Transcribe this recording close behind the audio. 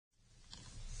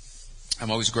I'm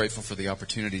always grateful for the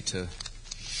opportunity to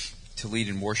lead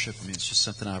in worship. I mean, it's just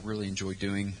something I really enjoy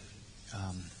doing.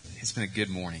 It's been a good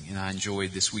morning, and I enjoyed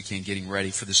this weekend getting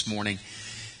ready for this morning.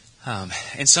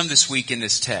 And some this week in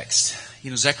this text.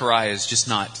 You know, Zechariah is just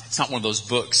it's not one of those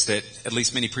books that at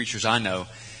least many preachers I know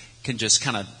can just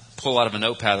kind of pull out of a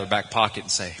notepad or back pocket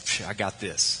and say, I got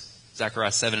this.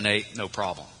 Zechariah 7 and 8, no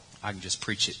problem. I can just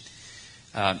preach it.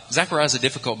 Zechariah is a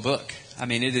difficult book. I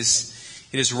mean, it is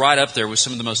right up there with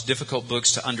some of the most difficult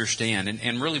books to understand.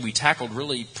 And really, we tackled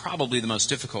probably the most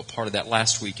difficult part of that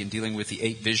last week in dealing with the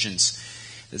 8 visions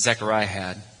that Zechariah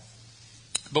had.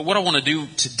 But what I want to do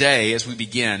today as we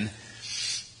begin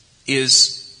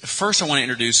is, first I want to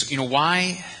introduce,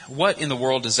 what in the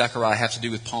world does Zechariah have to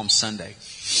do with Palm Sunday?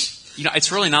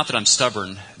 It's really not that I'm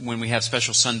stubborn when we have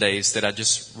special Sundays that I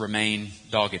just remain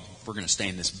dogged. We're going to stay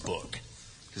in this book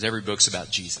because every book's about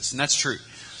Jesus. And that's true.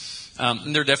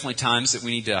 And there are definitely times that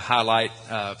we need to highlight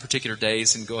particular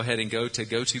days and go ahead and go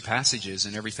to passages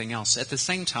and everything else. At the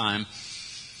same time,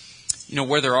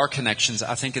 where there are connections,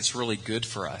 I think it's really good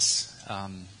for us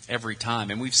every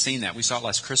time. And we've seen that. We saw it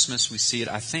last Christmas. We see it,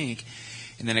 I think,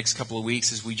 in the next couple of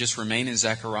weeks as we just remain in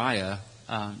Zechariah,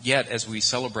 yet as we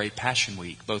celebrate Passion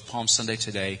Week, both Palm Sunday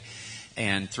today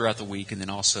and throughout the week, and then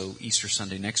also Easter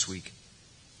Sunday next week.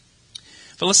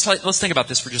 But let's think about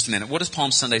this for just a minute. What does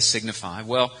Palm Sunday signify?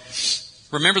 Well,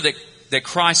 remember that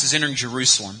Christ is entering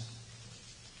Jerusalem,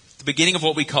 the beginning of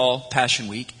what we call Passion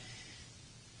Week.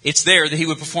 It's there that he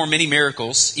would perform many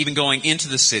miracles, even going into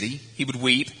the city. He would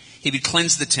weep. He would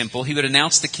cleanse the temple. He would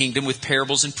announce the kingdom with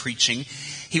parables and preaching.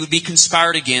 He would be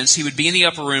conspired against. He would be in the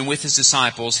upper room with his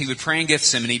disciples. He would pray in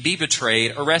Gethsemane, be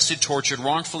betrayed, arrested, tortured,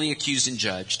 wrongfully accused and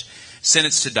judged,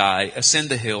 sentenced to die, ascend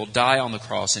the hill, die on the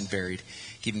cross, and buried,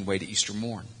 giving way to Easter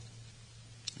morn.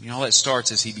 All that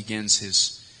starts as he begins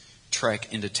his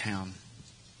trek into town.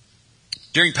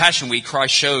 During Passion Week,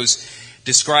 Christ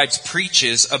describes,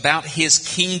 preaches about his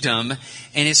kingdom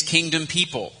and his kingdom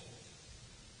people.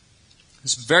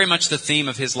 It's very much the theme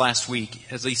of his last week,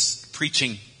 at least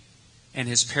preaching and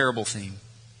his parable theme.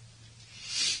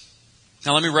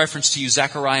 Now let me reference to you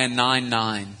Zechariah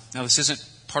 9:9. Now this isn't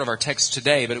part of our text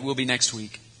today, but it will be next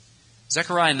week.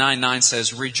 Zechariah 9:9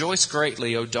 says, "Rejoice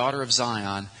greatly, O daughter of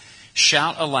Zion.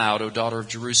 Shout aloud, O daughter of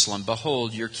Jerusalem.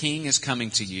 Behold, your king is coming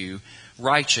to you.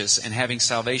 Righteous and having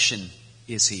salvation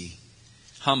is he.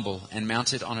 Humble and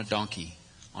mounted on a donkey,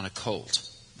 on a colt,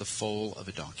 the foal of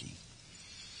a donkey."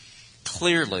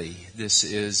 Clearly, this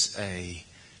is a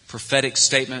prophetic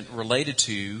statement related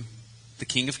to the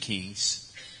King of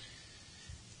Kings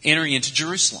entering into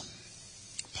Jerusalem.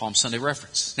 Palm Sunday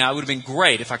reference. Now, it would have been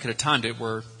great if I could have timed it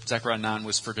where Zechariah 9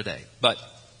 was for today. But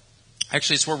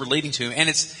actually, it's where we're leading to. And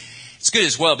it's good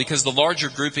as well because the larger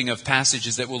grouping of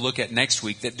passages that we'll look at next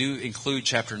week that do include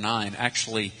chapter 9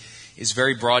 actually is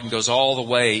very broad and goes all the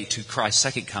way to Christ's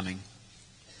second coming.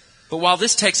 But while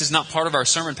this text is not part of our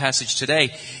sermon passage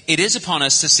today, it is upon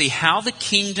us to see how the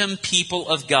kingdom people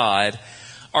of God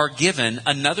are given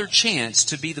another chance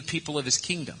to be the people of his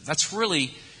kingdom. That's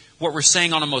really what we're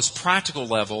saying on a most practical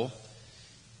level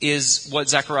is what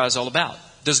Zechariah is all about.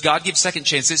 Does God give second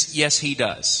chances? Yes, he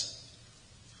does.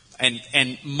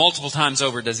 And multiple times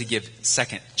over does he give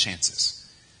second chances.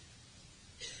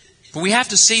 But we have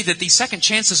to see that these second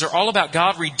chances are all about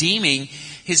God redeeming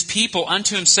his people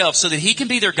unto himself so that he can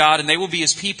be their God and they will be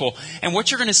his people. And what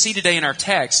you're going to see today in our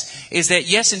text is that,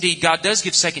 yes, indeed, God does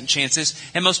give second chances.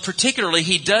 And most particularly,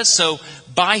 he does so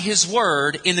by his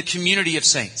word in the community of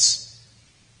saints.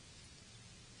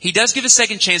 He does give us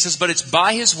second chances, but it's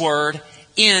by his word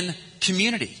in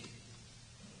community.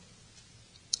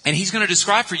 And he's going to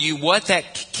describe for you what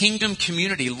that kingdom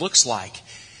community looks like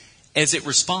as it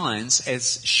responds,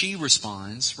 as she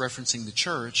responds, referencing the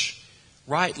church,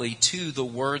 rightly to the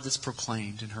word that's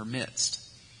proclaimed in her midst.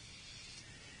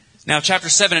 Now, chapter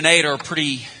 7 and 8 are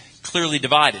pretty clearly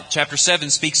divided. Chapter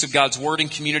 7 speaks of God's word and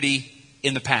community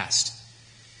in the past.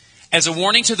 As a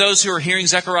warning to those who are hearing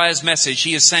Zechariah's message,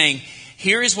 he is saying,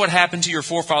 here is what happened to your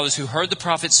forefathers who heard the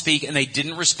prophet speak and they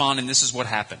didn't respond, and this is what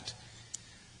happened.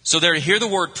 So they're to hear the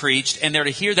word preached, and they're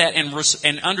to hear that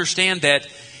and understand that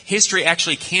history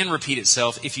actually can repeat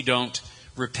itself if you don't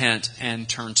repent and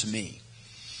turn to me.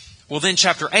 Well, then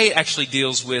chapter 8 actually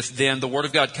deals with then the word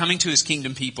of God coming to his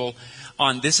kingdom people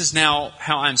on this is now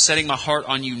how I'm setting my heart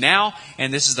on you now,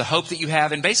 and this is the hope that you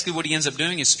have. And basically what he ends up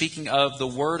doing is speaking of the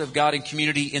word of God in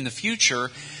community in the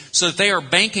future so that they are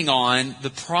banking on the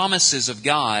promises of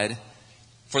God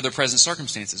for their present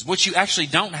circumstances. What you actually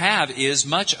don't have is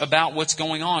much about what's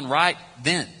going on right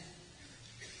then.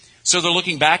 So they're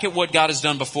looking back at what God has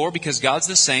done before, because God's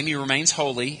the same. He remains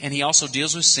holy, and He also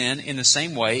deals with sin in the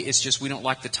same way. It's just we don't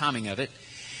like the timing of it.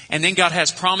 And then God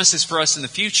has promises for us in the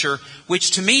future,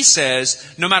 which to me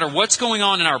says, no matter what's going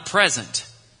on in our present,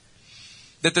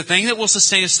 that the thing that will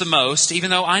sustain us the most, even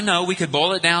though I know we could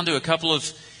boil it down to a couple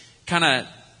of kind of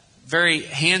very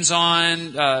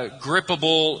hands-on,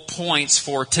 grippable points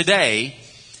for today,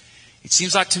 it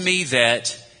seems like to me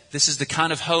that this is the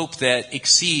kind of hope that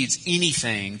exceeds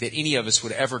anything that any of us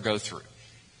would ever go through.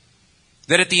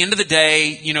 That at the end of the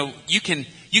day, you can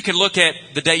look at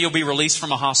the day you'll be released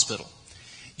from a hospital.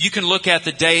 You can look at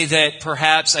the day that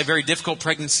perhaps a very difficult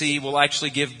pregnancy will actually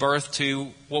give birth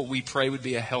to what we pray would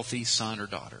be a healthy son or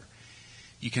daughter.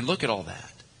 You can look at all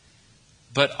that.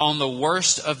 But on the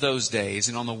worst of those days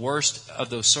and on the worst of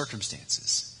those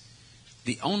circumstances,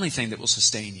 the only thing that will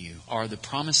sustain you are the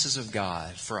promises of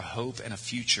God for a hope and a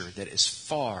future that is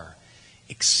far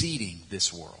exceeding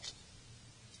this world.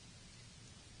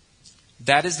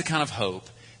 That is the kind of hope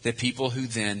that people who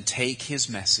then take His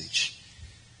message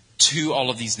to all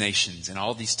of these nations and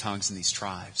all these tongues and these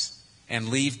tribes and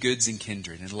leave goods and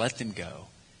kindred and let them go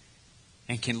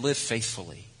and can live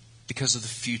faithfully because of the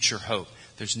future hope.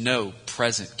 There's no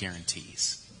present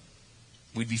guarantees.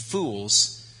 We'd be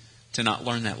fools to not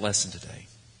learn that lesson today.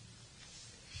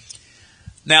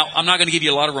 Now, I'm not going to give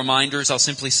you a lot of reminders. I'll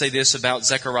simply say this about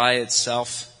Zechariah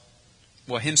himself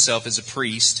as a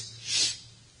priest.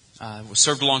 Was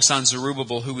served alongside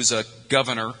Zerubbabel, who was a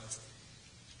governor.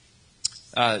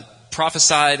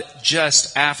 Prophesied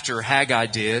just after Haggai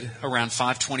did, around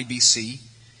 520 BC.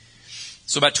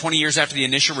 So about 20 years after the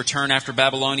initial return after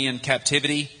Babylonian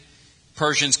captivity,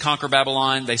 Persians conquer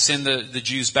Babylon. They send the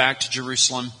Jews back to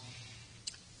Jerusalem.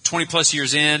 20 plus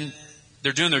years in,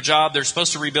 they're doing their job. They're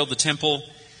supposed to rebuild the temple.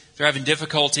 They're having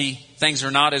difficulty. Things are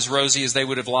not as rosy as they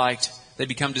would have liked. They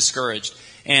become discouraged.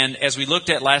 And as we looked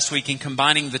at last week in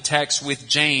combining the text with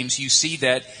James, you see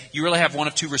that you really have one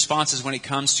of two responses when it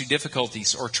comes to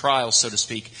difficulties or trials, so to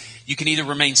speak. You can either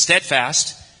remain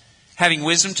steadfast, having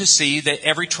wisdom to see that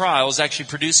every trial is actually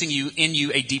producing in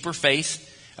you a deeper faith,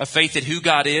 a faith that who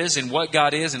God is and what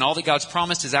God is and all that God's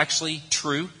promised is actually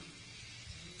true.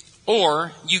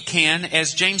 Or you can,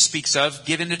 as James speaks of,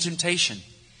 give in to temptation.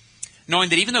 Knowing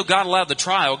that even though God allowed the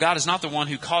trial, God is not the one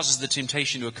who causes the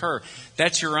temptation to occur.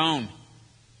 That's your own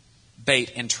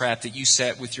bait and trap that you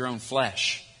set with your own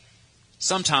flesh.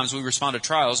 Sometimes we respond to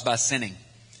trials by sinning.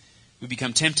 We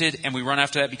become tempted and we run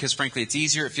after that because frankly it's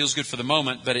easier, it feels good for the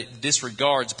moment, but it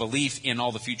disregards belief in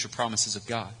all the future promises of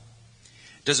God.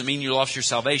 Doesn't mean you lost your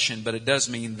salvation, but it does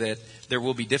mean that there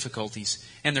will be difficulties.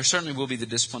 And there certainly will be the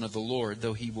discipline of the Lord,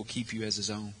 though He will keep you as His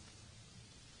own.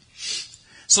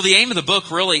 So the aim of the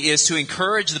book really is to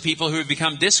encourage the people who have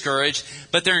become discouraged,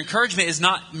 but their encouragement is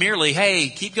not merely, hey,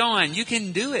 keep going, you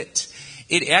can do it.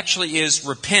 It actually is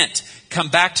repent, come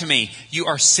back to me. You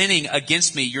are sinning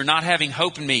against me. You're not having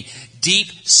hope in me.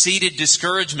 Deep-seated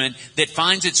discouragement that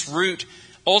finds its root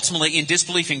ultimately in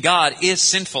disbelief in God is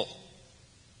sinful.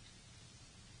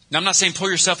 Now, I'm not saying pull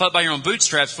yourself up by your own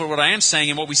bootstraps, but what I am saying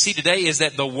and what we see today is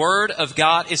that the Word of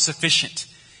God is sufficient.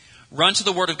 Run to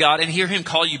the Word of God and hear Him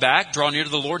call you back. Draw near to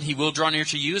the Lord and He will draw near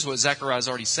to you, is what Zechariah has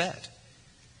already said.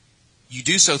 You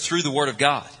do so through the Word of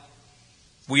God.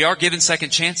 We are given second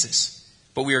chances,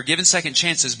 but we are given second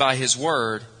chances by His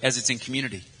Word as it's in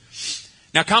community.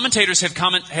 Now, commentators have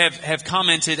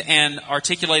commented and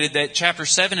articulated that chapter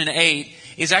 7 and 8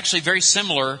 is actually very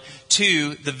similar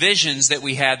to the visions that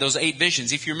we had, those 8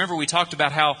 visions. If you remember, we talked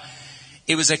about how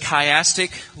it was a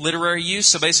chiastic literary use.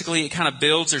 So basically it kind of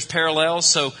builds, there's parallels.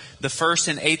 So the first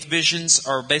and 8th visions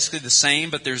are basically the same,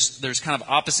 but there's kind of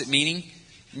opposite meaning.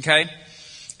 Okay?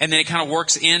 And then it kind of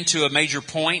works into a major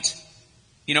point,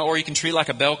 or you can treat it like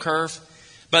a bell curve.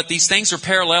 But these things are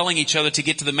paralleling each other to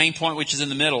get to the main point, which is in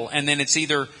the middle. And then it's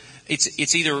either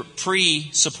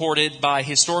pre-supported by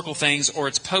historical things or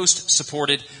it's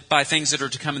post-supported by things that are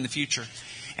to come in the future.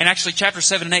 And actually, chapter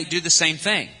 7 and 8 do the same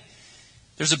thing.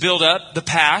 There's a build-up, the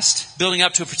past, building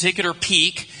up to a particular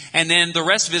peak, and then the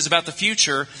rest of it is about the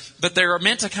future. But they're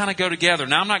meant to kind of go together.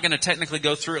 Now, I'm not going to technically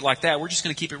go through it like that. We're just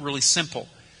going to keep it really simple.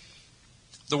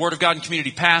 The Word of God in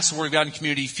community past, the Word of God in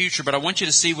community future. But I want you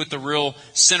to see what the real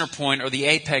center point or the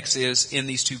apex is in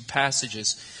these two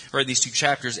passages, or these 2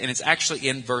 chapters, and it's actually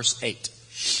in verse 8.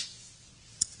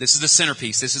 This is the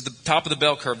centerpiece. This is the top of the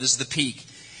bell curve. This is the peak.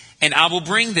 And I will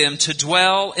bring them to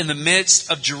dwell in the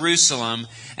midst of Jerusalem,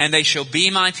 and they shall be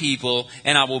my people,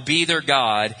 and I will be their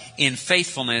God in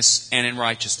faithfulness and in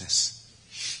righteousness.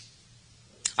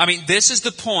 I mean, this is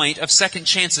the point of second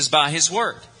chances by His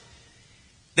Word.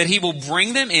 That He will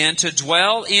bring them in to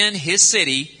dwell in His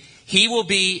city.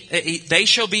 They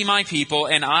shall be my people,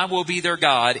 and I will be their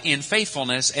God in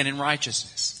faithfulness and in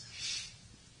righteousness.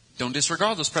 Don't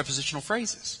disregard those prepositional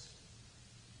phrases.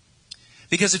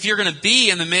 Because if you're going to be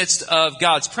in the midst of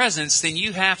God's presence, then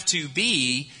you have to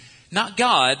be not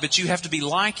God, but you have to be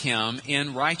like Him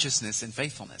in righteousness and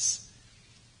faithfulness.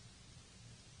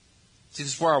 See,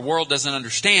 this is where our world doesn't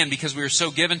understand, because we are so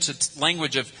given to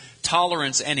language of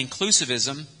tolerance and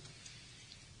inclusivism,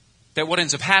 that what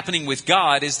ends up happening with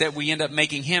God is that we end up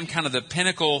making Him kind of the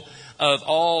pinnacle of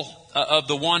all, of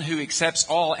the one who accepts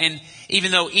all. And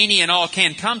even though any and all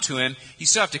can come to Him, you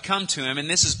still have to come to Him. And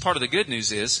this is part of the good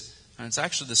news and it's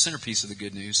actually the centerpiece of the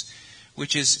good news,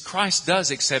 which is Christ does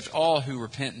accept all who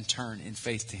repent and turn in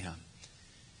faith to Him.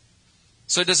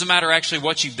 So it doesn't matter actually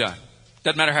what you've done.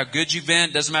 Doesn't matter how good you've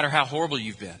been. Doesn't matter how horrible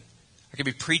you've been. I could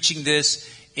be preaching this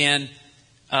in,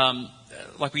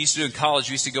 like we used to do in college.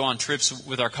 We used to go on trips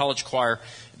with our college choir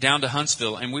down to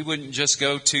Huntsville, and we wouldn't just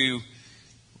go to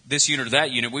this unit or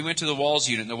that unit. We went to the Walls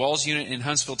unit, and the Walls unit in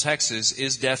Huntsville, Texas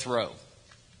is death row.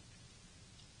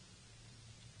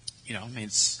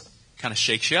 It's kind of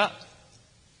shakes you up.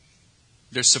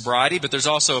 There's sobriety, but there's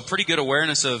also a pretty good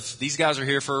awareness of these guys are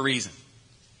here for a reason,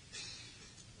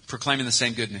 proclaiming the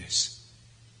same good news.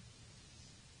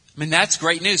 That's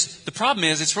great news. The problem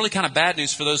is it's really kind of bad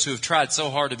news for those who have tried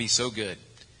so hard to be so good,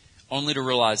 only to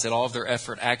realize that all of their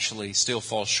effort actually still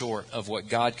falls short of what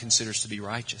God considers to be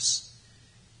righteous.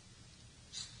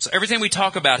 So everything we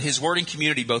talk about, His Word and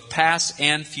community, both past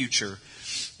and future,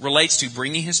 relates to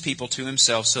bringing His people to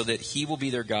Himself so that He will be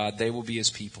their God, they will be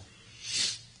His people.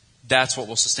 That's what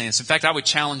will sustain us. In fact, I would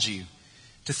challenge you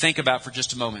to think about for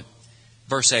just a moment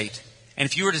verse 8. And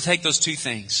if you were to take those two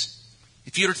things,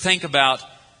 if you were to think about,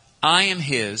 I am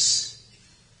His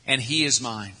and He is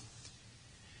mine.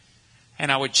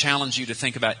 And I would challenge you to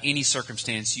think about any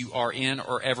circumstance you are in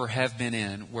or ever have been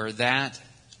in where that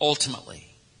ultimately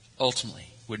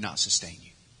would not sustain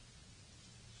you.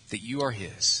 That you are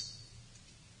His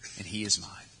and He is mine.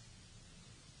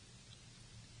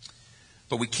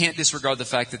 But we can't disregard the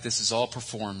fact that this is all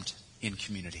performed in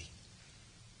community.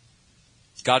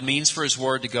 God means for His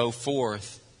Word to go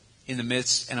forth in the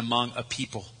midst and among a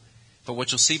people. But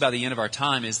what you'll see by the end of our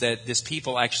time is that this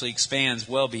people actually expands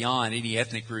well beyond any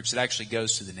ethnic groups. It actually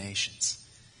goes to the nations.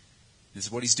 This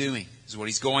is what He's doing. This is what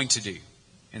He's going to do.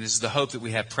 And this is the hope that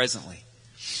we have presently.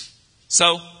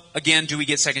 So, again, do we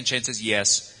get second chances?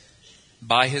 Yes.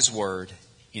 By His Word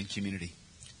in community.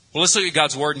 Well, let's look at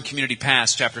God's Word in community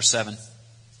past, chapter 7.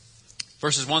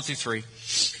 Verses 1 through 3.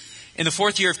 In the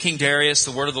 4th year of King Darius,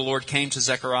 the word of the Lord came to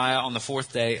Zechariah on the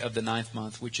 4th day of the 9th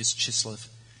month, which is Chislev.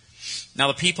 Now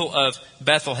the people of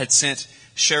Bethel had sent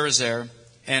Sherezer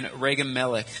and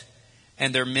Regem-Melech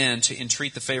and their men to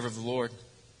entreat the favor of the Lord,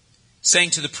 saying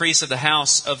to the priests of the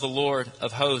house of the Lord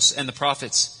of hosts and the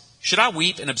prophets, should I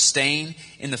weep and abstain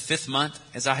in the 5th month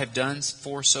as I have done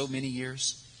for so many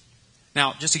years?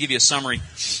 Now, just to give you a summary,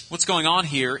 what's going on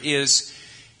here is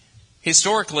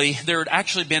historically, there had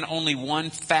actually been only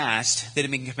one fast that had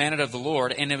been commanded of the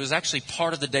Lord, and it was actually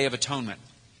part of the Day of Atonement.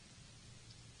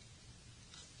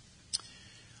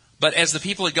 But as the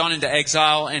people had gone into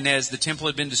exile and as the temple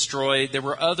had been destroyed, there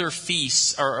were other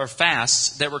feasts or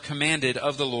fasts that were commanded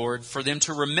of the Lord for them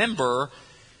to remember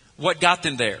what got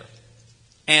them there.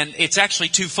 And it's actually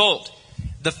twofold.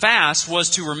 The fast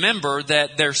was to remember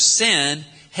that their sin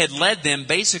had led them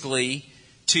basically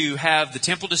to have the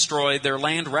temple destroyed, their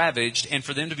land ravaged, and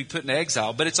for them to be put into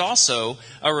exile. But it's also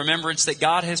a remembrance that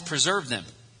God has preserved them.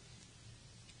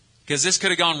 Because this could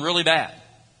have gone really bad.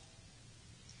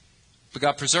 But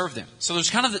God preserved them. So there's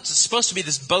kind of supposed to be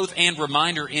this both and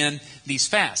reminder in these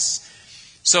fasts.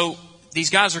 So these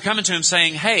guys are coming to him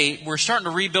saying, hey, we're starting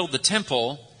to rebuild the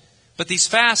temple, but these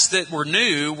fasts that were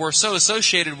new were so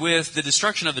associated with the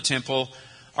destruction of the temple.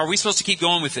 Are we supposed to keep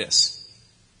going with this?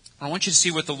 I want you to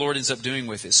see what the Lord ends up doing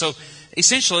with it. So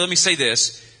essentially, let me say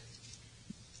this.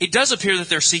 It does appear that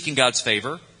they're seeking God's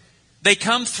favor. They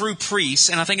come through priests,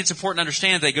 and I think it's important to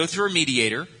understand they go through a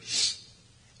mediator.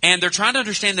 And they're trying to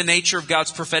understand the nature of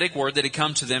God's prophetic word that had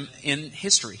come to them in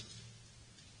history.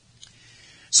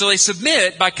 So they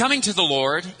submit by coming to the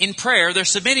Lord in prayer. They're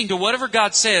submitting to whatever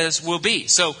God says will be.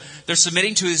 So they're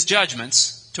submitting to His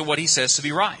judgments, to what He says to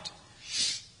be right.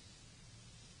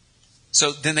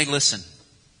 So then they listen.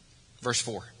 Verse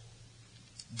 4.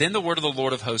 Then the word of the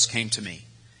Lord of hosts came to me.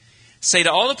 Say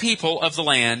to all the people of the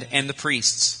land and the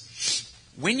priests,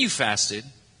 when you fasted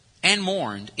and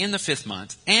mourned in the 5th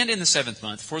month and in the 7th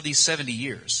month for these 70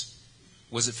 years,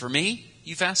 was it for me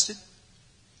you fasted?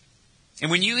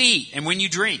 And when you eat and when you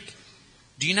drink,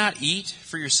 do you not eat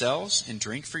for yourselves and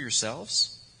drink for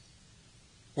yourselves?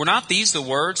 Were not these the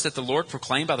words that the Lord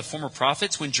proclaimed by the former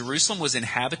prophets when Jerusalem was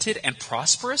inhabited and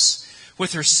prosperous,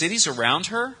 with her cities around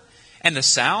her, and the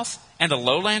south and the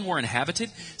lowland were inhabited?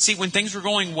 See, when things were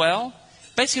going well,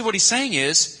 basically what he's saying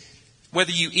is,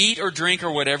 whether you eat or drink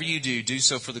or whatever you do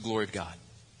so for the glory of God.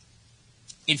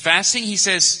 In fasting, he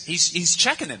says, he's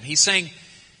checking them. He's saying,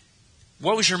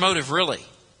 what was your motive really?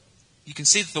 You can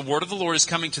see that the word of the Lord is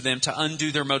coming to them to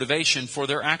undo their motivation for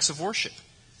their acts of worship.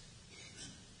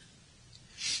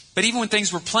 But even when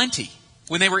things were plenty,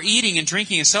 when they were eating and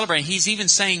drinking and celebrating, he's even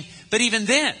saying, but even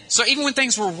then, so even when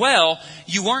things were well,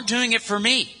 you weren't doing it for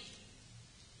me.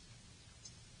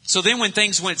 So then when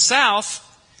things went south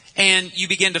and you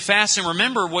began to fast and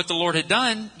remember what the Lord had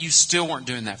done, you still weren't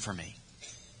doing that for me.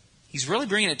 He's really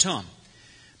bringing it to them.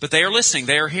 But they are listening,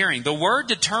 they are hearing. The word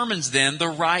determines then the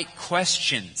right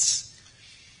questions.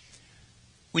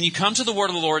 When you come to the word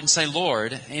of the Lord and say,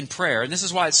 Lord, in prayer, and this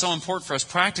is why it's so important for us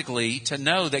practically to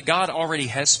know that God already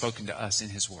has spoken to us in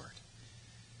His word.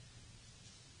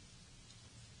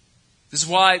 This is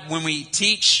why when we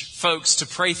teach folks to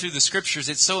pray through the Scriptures,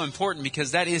 it's so important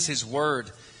because that is His word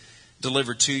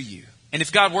delivered to you. And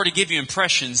if God were to give you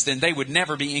impressions, then they would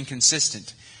never be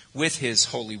inconsistent with His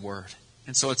holy word.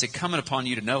 And so it's incumbent upon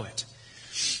you to know it.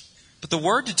 But the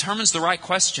word determines the right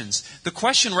questions. The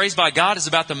question raised by God is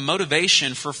about the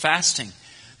motivation for fasting.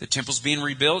 The temple's being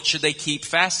rebuilt. Should they keep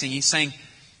fasting? He's saying,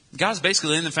 God's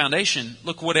basically laying the foundation.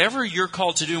 Look, whatever you're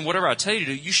called to do and whatever I tell you to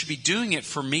do, you should be doing it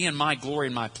for me and my glory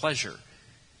and my pleasure.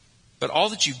 But all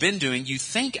that you've been doing, you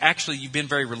think actually you've been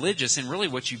very religious, and really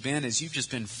what you've been is you've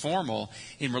just been formal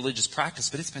in religious practice,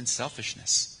 but it's been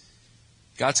selfishness.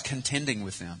 God's contending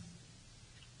with them.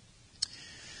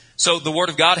 So the Word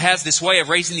of God has this way of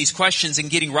raising these questions and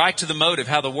getting right to the motive,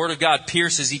 how the Word of God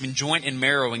pierces even joint and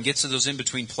marrow and gets to those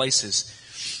in-between places.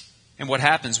 And what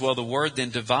happens? Well, the Word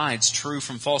then divides true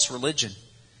from false religion.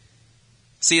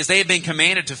 See, as they had been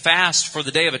commanded to fast for the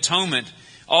Day of Atonement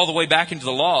all the way back into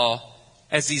the law,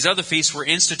 as these other feasts were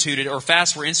instituted, or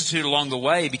fasts were instituted along the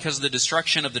way because of the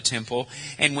destruction of the temple,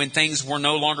 and when things were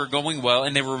no longer going well,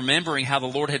 and they were remembering how the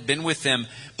Lord had been with them,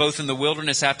 both in the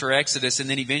wilderness after Exodus, and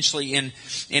then eventually in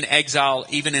exile,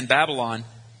 even in Babylon,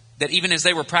 that even as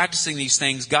they were practicing these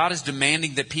things, God is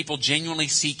demanding that people genuinely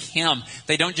seek Him.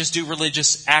 They don't just do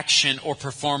religious action or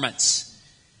performance.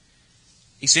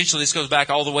 Essentially, this goes back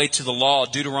all the way to the law,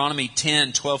 Deuteronomy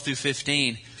 10, 12 through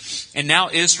 15. And now,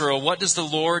 Israel, what does the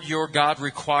Lord your God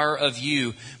require of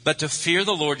you but to fear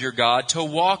the Lord your God, to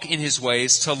walk in His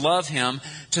ways, to love Him,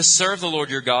 to serve the Lord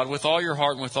your God with all your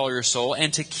heart and with all your soul,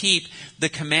 and to keep the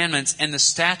commandments and the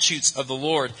statutes of the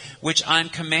Lord, which I am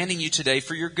commanding you today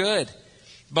for your good?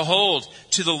 Behold,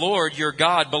 to the Lord your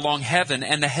God belong heaven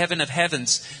and the heaven of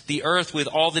heavens, the earth with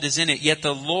all that is in it. Yet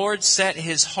the Lord set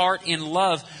His heart in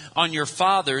love on your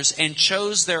fathers and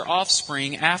chose their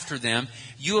offspring after them,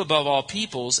 you above all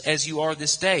peoples, as you are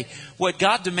this day. What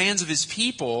God demands of His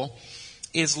people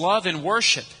is love and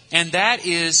worship, and that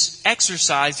is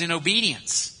exercised in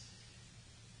obedience.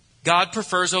 God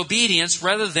prefers obedience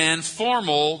rather than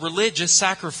formal religious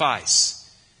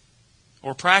sacrifice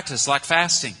or practice like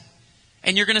fasting.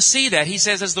 And you're going to see that. He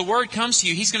says as the word comes to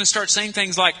you, He's going to start saying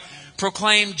things like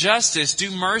proclaim justice, do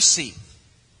mercy.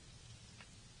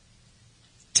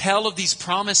 Tell of these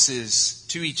promises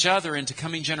to each other and to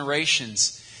coming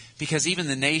generations, because even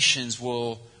the nations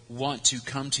will want to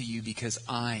come to you because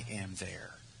I am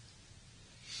there.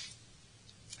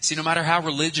 See, no matter how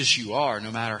religious you are,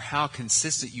 no matter how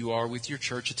consistent you are with your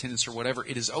church attendance or whatever,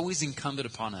 it is always incumbent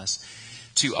upon us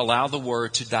to allow the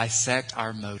Word to dissect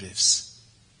our motives.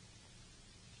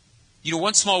 You know,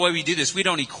 one small way we do this, we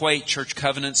don't equate church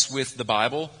covenants with the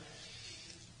Bible,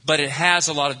 but it has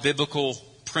a lot of biblical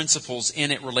principles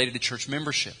in it related to church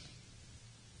membership.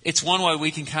 It's one way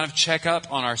we can kind of check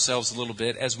up on ourselves a little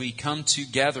bit as we come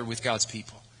together with God's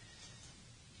people.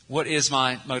 What is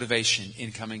my motivation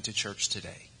in coming to church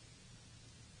today?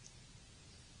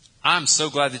 I'm so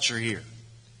glad that you're here.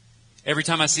 Every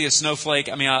time I see a snowflake,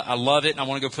 I love it. And I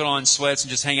want to go put on sweats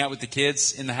and just hang out with the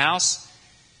kids in the house.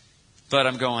 But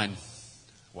I'm going,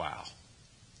 wow,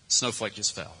 snowflake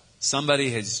just fell. Somebody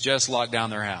has just locked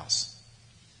down their house.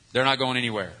 They're not going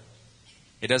anywhere.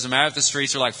 It doesn't matter if the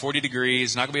streets are like 40 degrees.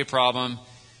 It's not going to be a problem.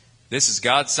 This is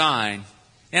God's sign.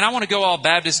 And I want to go all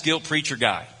Baptist guilt preacher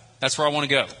guy. That's where I want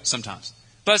to go sometimes.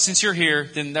 But since you're here,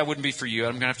 then that wouldn't be for you.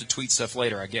 I'm going to have to tweet stuff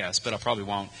later, I guess. But I probably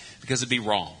won't because it'd be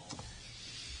wrong.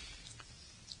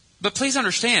 But please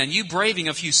understand, you braving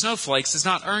a few snowflakes does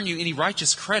not earn you any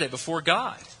righteous credit before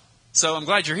God. So I'm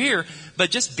glad you're here,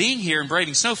 but just being here and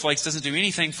braving snowflakes doesn't do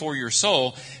anything for your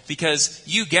soul, because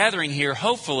you gathering here,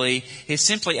 hopefully, is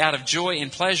simply out of joy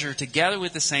and pleasure to gather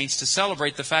with the saints to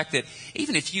celebrate the fact that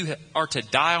even if you are to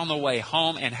die on the way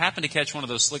home and happen to catch one of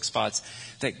those slick spots,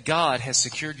 that God has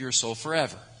secured your soul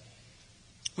forever.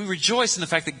 We rejoice in the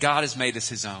fact that God has made us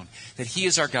His own, that He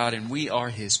is our God and we are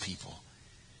His people.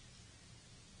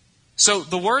 So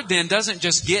the Word then doesn't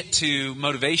just get to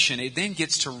motivation, it then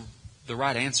gets to the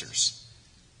right answers.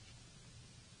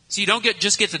 So you don't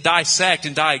just get to dissect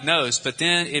and diagnose, but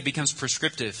then it becomes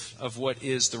prescriptive of what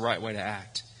is the right way to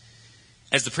act.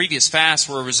 As the previous fasts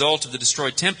were a result of the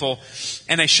destroyed temple,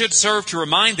 and they should serve to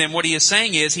remind them, what he is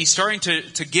saying is he's starting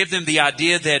to give them the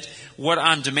idea that what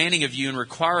I'm demanding of you and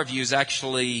require of you is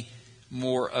actually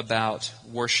more about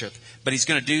worship. But he's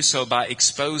going to do so by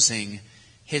exposing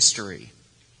history.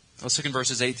 Let's look in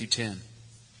verses 8 through 10.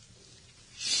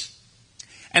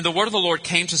 And the word of the Lord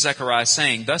came to Zechariah,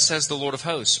 saying, Thus says the Lord of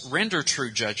hosts, render true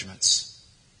judgments.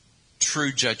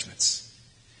 True judgments.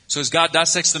 So as God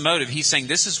dissects the motive, He's saying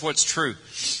this is what's true.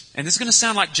 And this is going to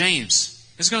sound like James.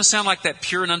 This is going to sound like that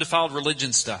pure and undefiled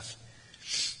religion stuff.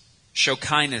 Show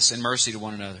kindness and mercy to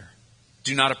one another.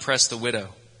 Do not oppress the widow,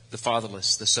 the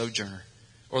fatherless, the sojourner,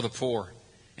 or the poor.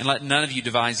 And let none of you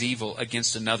devise evil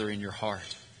against another in your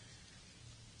heart.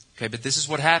 Okay, but this is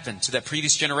what happened to that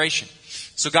previous generation.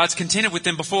 So God's contended with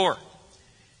them before.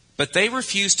 But they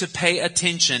refused to pay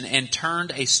attention and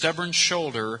turned a stubborn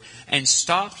shoulder and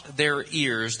stopped their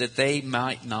ears that they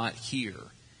might not hear.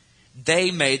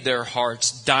 They made their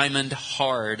hearts diamond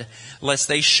hard, lest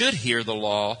they should hear the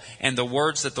law and the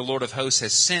words that the Lord of hosts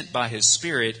has sent by His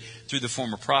Spirit through the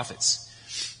former prophets.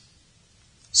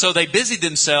 So they busied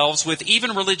themselves with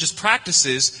even religious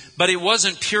practices, but it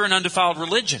wasn't pure and undefiled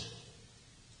religion.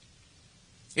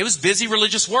 It was busy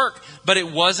religious work, but it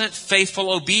wasn't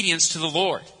faithful obedience to the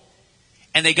Lord.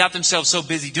 And they got themselves so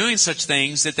busy doing such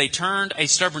things that they turned a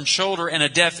stubborn shoulder and a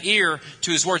deaf ear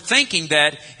to His word, thinking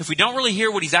that if we don't really hear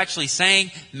what He's actually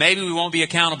saying, maybe we won't be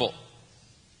accountable.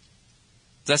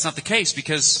 That's not the case,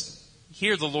 because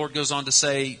here the Lord goes on to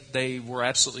say they were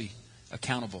absolutely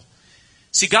accountable.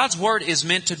 See, God's word is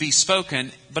meant to be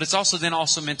spoken, but it's also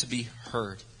meant to be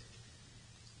heard.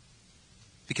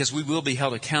 Because we will be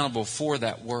held accountable for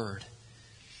that word.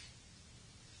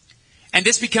 And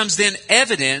this becomes then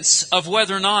evidence of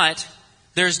whether or not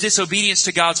there's disobedience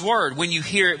to God's word when you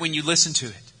hear it, when you listen to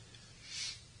it.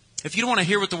 If you don't want to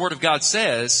hear what the word of God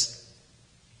says,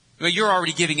 well, you're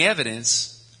already giving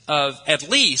evidence of at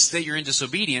least that you're in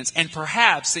disobedience, and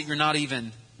perhaps that you're not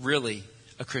even really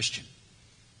a Christian.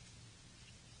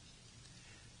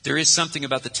 There is something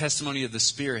about the testimony of the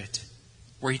Spirit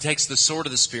where He takes the sword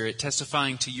of the Spirit,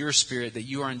 testifying to your spirit that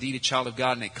you are indeed a child of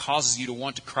God, and it causes you to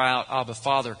want to cry out, Abba,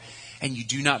 Father, and you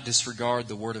do not disregard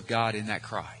the word of God in that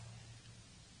cry.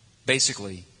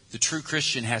 Basically, the true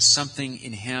Christian has something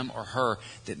in him or her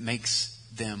that makes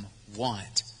them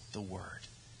want the word.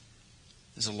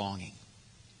 There's a longing.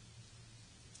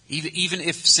 Even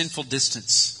if sinful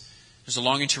distance, there's a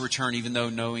longing to return, even though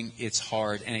knowing it's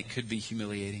hard and it could be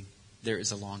humiliating. There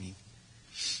is a longing.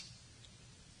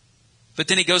 But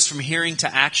then it goes from hearing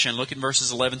to action. Look at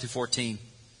verses 11 to 14.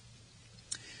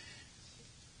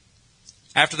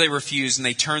 After they refused and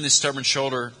they turned this stubborn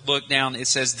shoulder, look down, it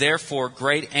says, Therefore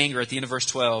great anger, at the end of verse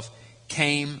 12,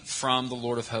 came from the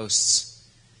Lord of hosts.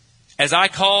 As I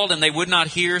called and they would not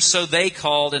hear, so they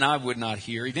called and I would not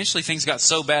hear. Eventually things got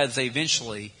so bad that they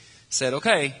eventually said,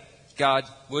 Okay, God,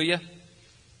 will you?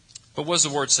 But what does the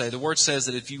Word say? The Word says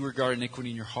that if you regard iniquity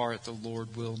in your heart, the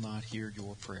Lord will not hear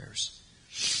your prayers.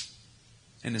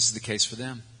 And this is the case for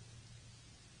them.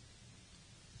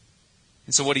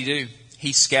 And so what did He do?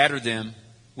 He scattered them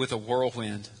with a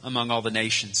whirlwind among all the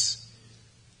nations.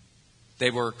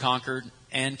 They were conquered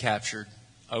and captured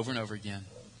over and over again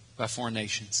by foreign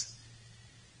nations.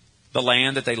 The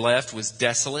land that they left was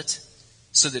desolate,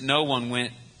 so that no one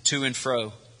went to and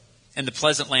fro. And the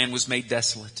pleasant land was made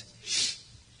desolate.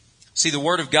 See, the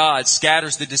Word of God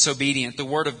scatters the disobedient. The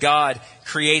Word of God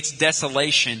creates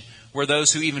desolation where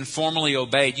those who even formerly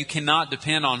obeyed. You cannot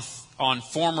depend on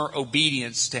former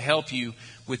obedience to help you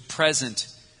with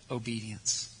present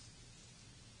obedience.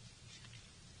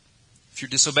 If you're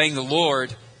disobeying the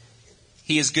Lord,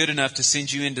 He is good enough to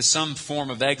send you into some form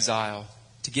of exile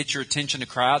to get your attention to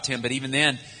cry out to Him. But even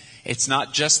then, it's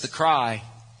not just the cry.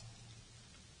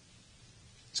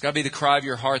 It's got to be the cry of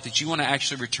your heart that you want to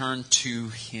actually return to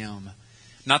Him.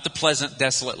 Not the pleasant,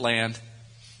 desolate land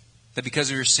that because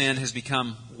of your sin has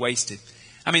become wasted.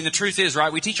 I mean, the truth is,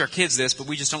 right, we teach our kids this, but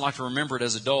we just don't like to remember it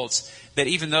as adults, that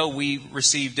even though we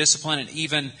receive discipline and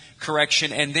even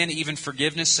correction and then even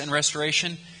forgiveness and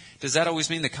restoration, Does that always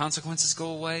mean the consequences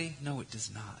go away? No, it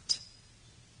does not.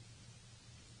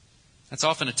 That's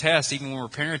often a test, even when we're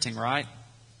parenting, right?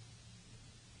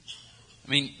 I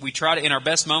mean, we try to, in our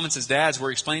best moments as dads,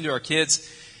 we're explaining to our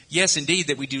kids, yes, indeed,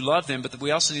 that we do love them, but that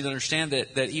we also need to understand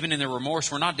that even in their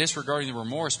remorse, we're not disregarding the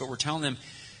remorse, but we're telling them,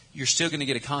 you're still going to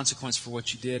get a consequence for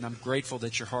what you did, and I'm grateful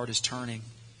that your heart is turning.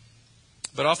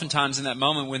 But oftentimes in that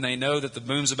moment when they know that the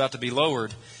boom's about to be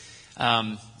lowered,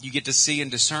 you get to see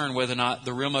and discern whether or not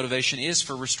the real motivation is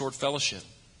for restored fellowship.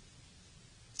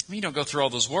 I mean, you don't go through all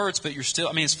those words, but you're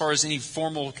still, as far as any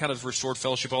formal kind of restored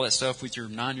fellowship, all that stuff with your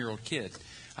 9-year-old kid.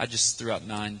 I just threw out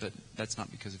 9, but that's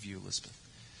not because of you, Elizabeth.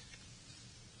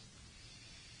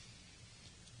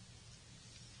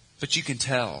 But you can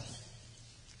tell.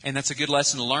 And that's a good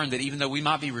lesson to learn, that even though we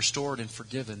might be restored and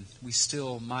forgiven, we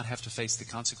still might have to face the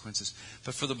consequences.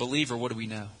 But for the believer, what do we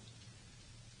know?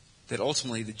 That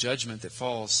ultimately the judgment that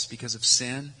falls because of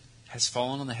sin has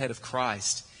fallen on the head of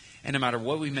Christ. And no matter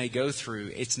what we may go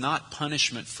through, it's not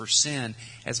punishment for sin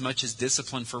as much as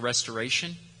discipline for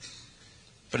restoration.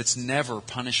 But it's never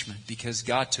punishment, because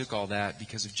God took all that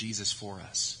because of Jesus for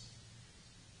us.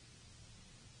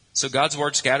 So God's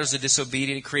word scatters the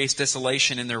disobedient. It creates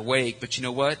desolation in their wake. But you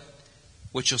know what?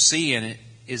 What you'll see in it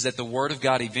is that the word of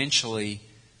God eventually,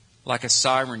 like a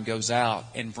siren, goes out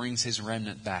and brings His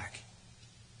remnant back.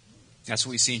 That's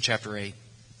what we see in chapter 8.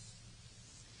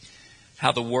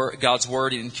 How God's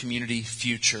word in community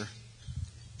future.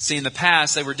 See, in the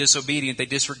past, they were disobedient. They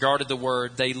disregarded the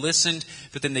word. They listened,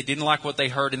 but then they didn't like what they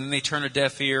heard, and then they turned a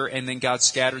deaf ear, and then God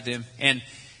scattered them. And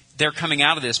they're coming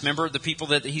out of this. Remember, the people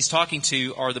that He's talking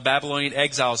to are the Babylonian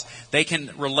exiles. They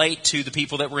can relate to the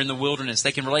people that were in the wilderness.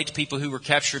 They can relate to people who were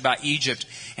captured by Egypt.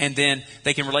 And then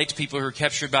they can relate to people who were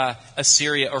captured by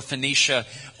Assyria or Phoenicia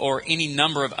or any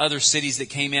number of other cities that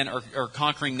came in, or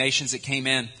conquering nations that came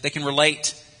in. They can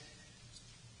relate.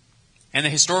 And the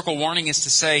historical warning is to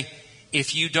say,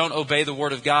 if you don't obey the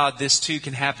Word of God, this too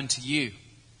can happen to you.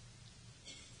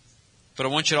 But I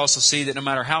want you to also see that no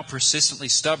matter how persistently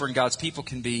stubborn God's people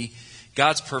can be,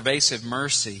 God's pervasive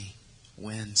mercy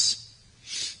wins.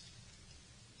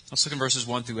 Let's look in verses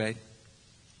 1 through 8.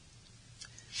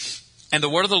 And the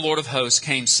word of the Lord of hosts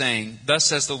came, saying, Thus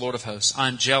says the Lord of hosts, I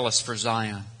am jealous for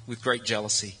Zion with great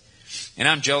jealousy, and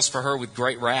I am jealous for her with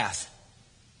great wrath.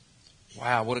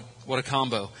 Wow, what a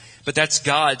combo. But that's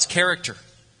God's character.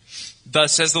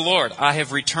 Thus says the Lord, I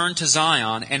have returned to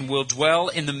Zion and will dwell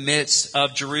in the midst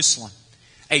of Jerusalem.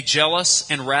 A jealous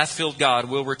and wrath-filled God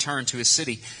will return to His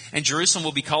city, and Jerusalem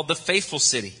will be called the faithful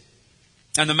city,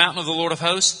 and the mountain of the Lord of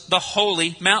hosts, the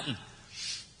holy mountain.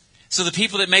 So the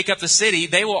people that make up the city,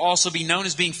 they will also be known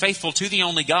as being faithful to the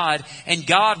only God, and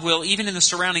God will, even in the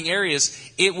surrounding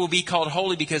areas, it will be called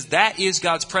holy, because that is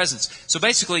God's presence. So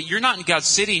basically, you're not in God's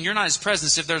city and you're not in His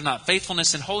presence if there's not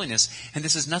faithfulness and holiness, and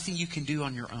this is nothing you can do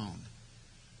on your own.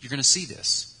 You're going to see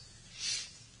this.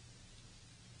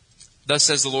 Thus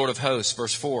says the Lord of hosts,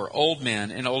 verse 4, Old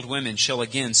men and old women shall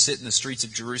again sit in the streets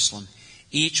of Jerusalem,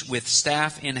 each with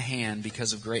staff in hand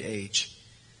because of great age.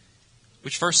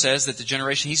 Which verse says that the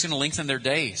generation, He's going to lengthen their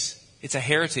days. It's a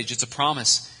heritage. It's a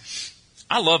promise.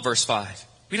 I love verse 5.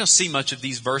 We don't see much of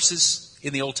these verses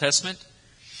in the Old Testament.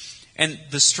 And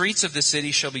the streets of the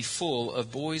city shall be full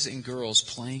of boys and girls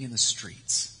playing in the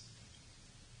streets.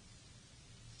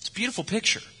 It's a beautiful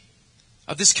picture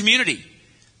of this community,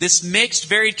 this mixed,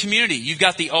 varied community. You've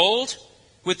got the old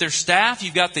with their staff.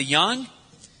 You've got the young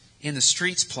in the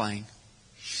streets playing.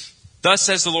 Thus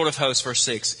says the Lord of hosts, verse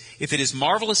 6, If it is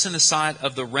marvelous in the sight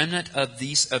of the remnant of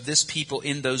this people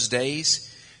in those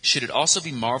days, should it also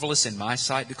be marvelous in my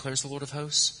sight, declares the Lord of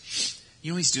hosts?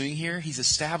 You know what He's doing here? He's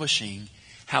establishing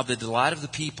how the delight of the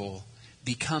people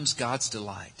becomes God's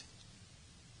delight.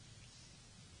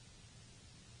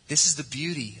 This is the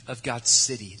beauty of God's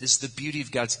city. This is the beauty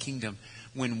of God's kingdom.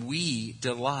 When we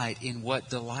delight in what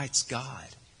delights God,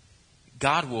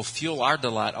 God will fuel our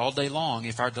delight all day long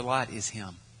if our delight is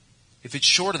Him. If it's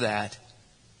short of that,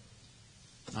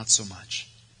 not so much.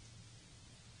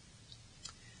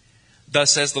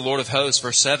 Thus says the Lord of hosts,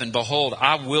 verse 7, Behold,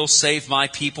 I will save my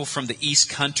people from the east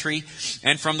country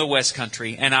and from the west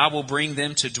country, and I will bring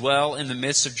them to dwell in the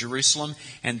midst of Jerusalem,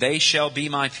 and they shall be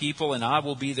my people, and I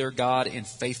will be their God in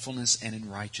faithfulness and in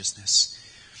righteousness.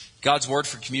 God's word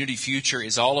for community future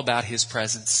is all about His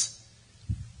presence.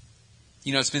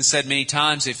 You know, it's been said many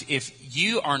times, if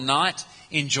you are not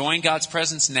enjoying God's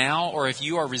presence now, or if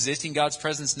you are resisting God's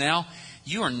presence now,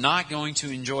 you are not going to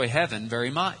enjoy heaven very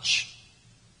much.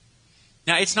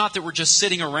 Now, it's not that we're just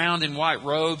sitting around in white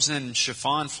robes and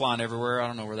chiffon flying everywhere. I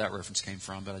don't know where that reference came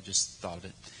from, but I just thought of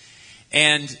it.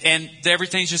 And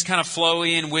everything's just kind of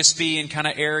flowy and wispy and kind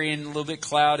of airy and a little bit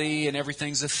cloudy, and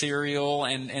everything's ethereal.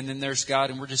 And then there's God,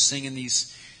 and we're just singing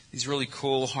these really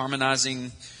cool,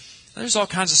 harmonizing. There's all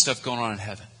kinds of stuff going on in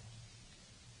heaven.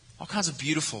 All kinds of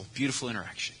beautiful, beautiful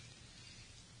interaction.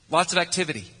 Lots of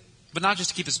activity. But not just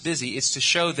to keep us busy, it's to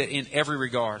show that in every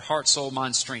regard, heart, soul,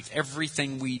 mind, strength,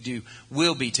 everything we do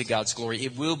will be to God's glory.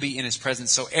 It will be in His presence.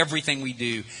 So everything we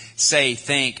do, say,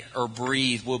 think, or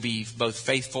breathe will be both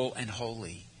faithful and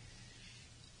holy.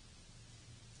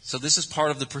 So this is part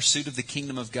of the pursuit of the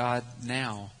kingdom of God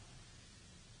now.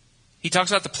 He talks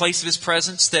about the place of His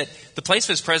presence, that the place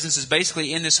of His presence is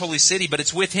basically in this holy city, but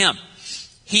it's with Him.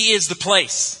 He is the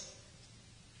place.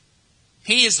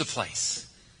 He is the place.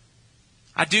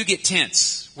 I do get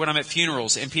tense when I'm at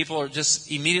funerals and people are just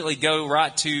immediately go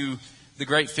right to the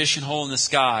great fishing hole in the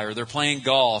sky, or they're playing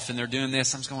golf and they're doing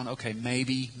this. I'm just going, okay,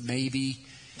 maybe.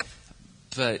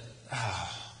 But,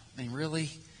 really?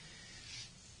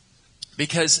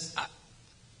 Because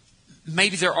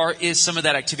maybe is some of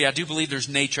that activity. I do believe there's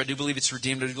nature. I do believe it's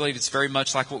redeemed. I do believe it's very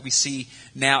much like what we see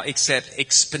now, except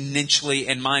exponentially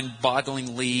and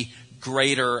mind-bogglingly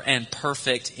greater and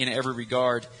perfect in every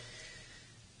regard.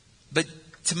 But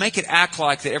to make it act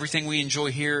like that everything we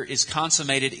enjoy here is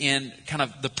consummated in kind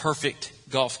of the perfect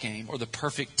golf game or the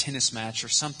perfect tennis match or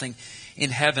something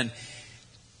in heaven,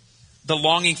 the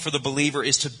longing for the believer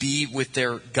is to be with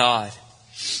their God.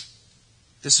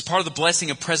 This is part of the blessing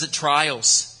of present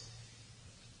trials,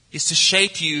 is to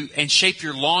shape you and shape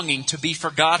your longing to be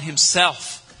for God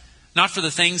Himself, not for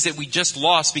the things that we just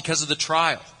lost because of the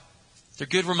trial. They're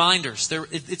good reminders.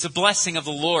 It's a blessing of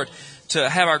the Lord to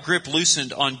have our grip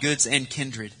loosened on goods and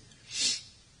kindred.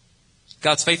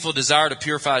 God's faithful desire to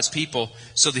purify His people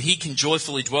so that He can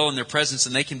joyfully dwell in their presence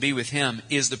and they can be with Him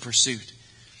is the pursuit.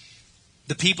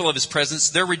 The people of His presence,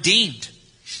 they're redeemed.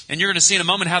 And you're going to see in a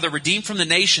moment how they're redeemed from the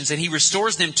nations, and He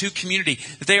restores them to community.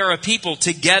 That they are a people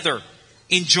together,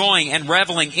 enjoying and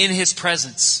reveling in His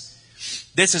presence.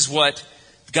 This is what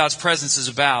God's presence is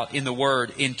about in the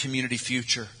Word in community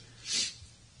future.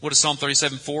 What does Psalm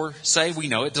 37:4 say? We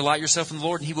know it. Delight yourself in the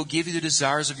Lord, and He will give you the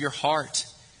desires of your heart.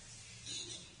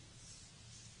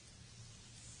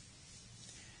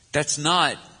 That's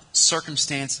not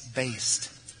circumstance-based.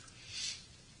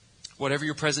 Whatever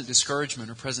your present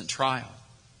discouragement or present trial,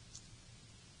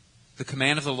 the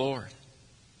command of the Lord,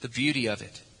 the beauty of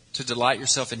it, to delight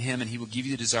yourself in Him, and He will give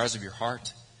you the desires of your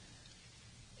heart.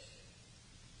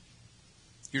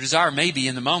 Your desire may be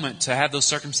in the moment to have those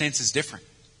circumstances different.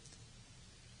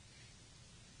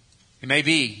 It may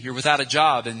be you're without a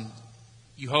job and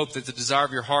you hope that the desire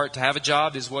of your heart to have a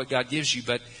job is what God gives you.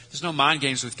 But there's no mind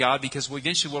games with God, because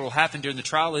eventually what will happen during the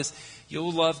trial is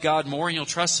you'll love God more and you'll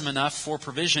trust Him enough for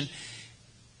provision.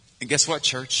 And guess what,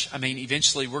 church?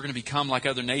 Eventually we're going to become like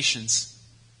other nations.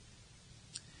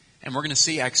 And we're going to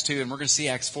see Acts 2 and we're going to see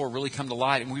Acts 4 really come to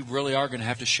light. And we really are going to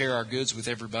have to share our goods with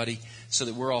everybody so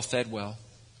that we're all fed well,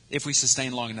 if we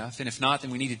sustain long enough. And if not,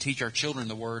 then we need to teach our children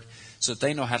the Word so that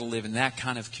they know how to live in that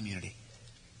kind of community.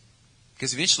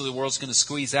 Because eventually the world's going to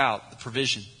squeeze out the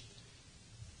provision.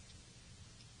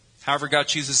 However God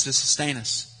chooses to sustain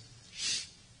us.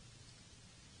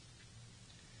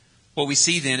 What we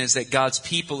see then is that God's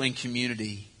people in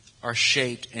community are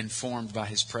shaped and formed by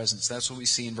His presence. That's what we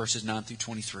see in verses 9 through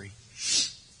 23.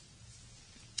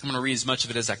 I'm going to read as much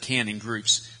of it as I can in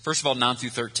groups. First of all, 9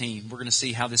 through 13. We're going to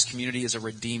see how this community is a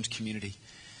redeemed community.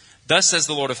 Thus says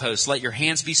the Lord of hosts, let your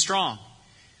hands be strong.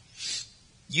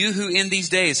 You who in these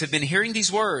days have been hearing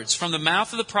these words from the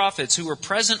mouth of the prophets who were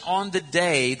present on the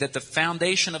day that the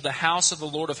foundation of the house of the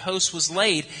Lord of hosts was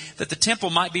laid, that the temple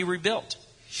might be rebuilt.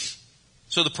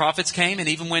 So the prophets came, and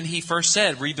even when He first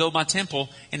said, rebuild my temple,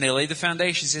 and they laid the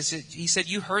foundations, He said,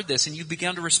 you heard this and you've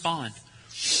begun to respond.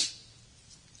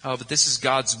 Oh, but this is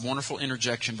God's wonderful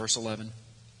interjection, verse 11.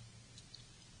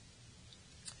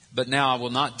 But now I will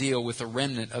not deal with the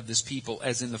remnant of this people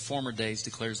as in the former days,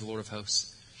 declares the Lord of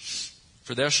hosts.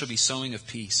 For there shall be sowing of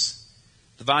peace.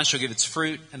 The vine shall give its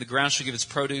fruit, and the ground shall give its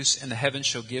produce, and the heavens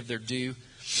shall give their due.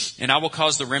 And I will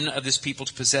cause the remnant of this people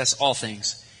to possess all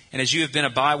things. And as you have been a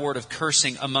byword of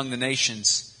cursing among the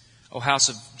nations, O house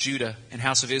of Judah and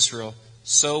house of Israel,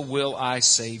 so will I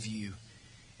save you.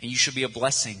 And you shall be a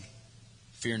blessing.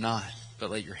 Fear not, but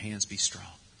let your hands be strong.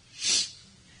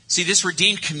 See, this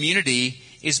redeemed community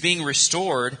is being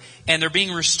restored, and they're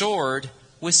being restored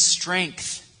with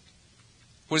strength.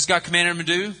 What does God command them to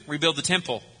do? Rebuild the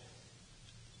temple.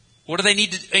 What do they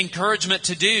need encouragement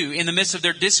to do in the midst of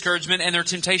their discouragement and their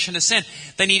temptation to sin?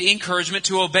 They need encouragement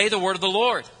to obey the word of the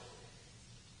Lord.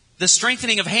 The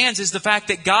strengthening of hands is the fact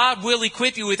that God will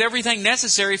equip you with everything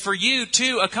necessary for you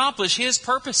to accomplish His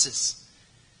purposes.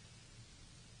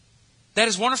 That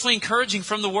is wonderfully encouraging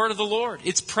from the word of the Lord.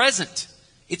 It's present.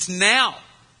 It's now.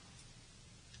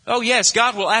 Oh yes,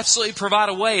 God will absolutely provide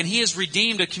a way, and He has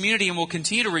redeemed a community and will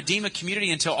continue to redeem a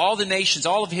community until all the nations,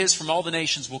 all of His from all the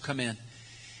nations will come in.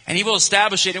 And He will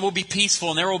establish it, and it will be peaceful,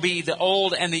 and there will be the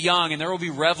old and the young, and there will be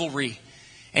revelry,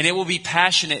 and it will be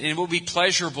passionate, and it will be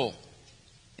pleasurable,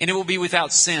 and it will be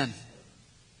without sin.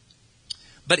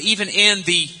 But even in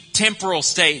the temporal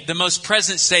state, the most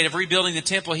present state of rebuilding the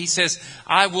temple, He says,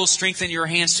 I will strengthen your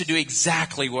hands to do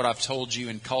exactly what I've told you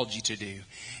and called you to do.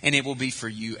 And it will be for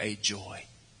you a joy.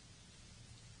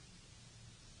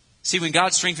 See, when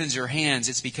God strengthens your hands,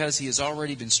 it's because He has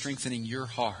already been strengthening your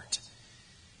heart.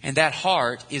 And that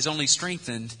heart is only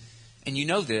strengthened, and you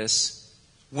know this,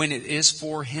 when it is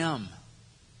for Him.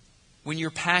 When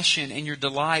your passion and your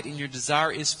delight and your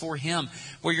desire is for Him.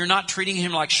 Where you're not treating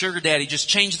Him like sugar daddy. Just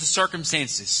change the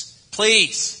circumstances.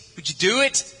 Please, would you do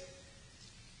it?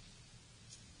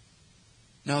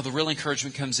 No, the real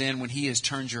encouragement comes in when He has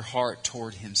turned your heart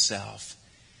toward Himself.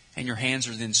 And your hands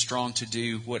are then strong to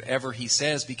do whatever He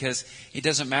says, because it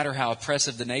doesn't matter how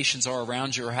oppressive the nations are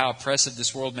around you or how oppressive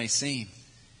this world may seem.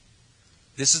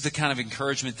 This is the kind of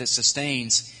encouragement that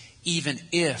sustains even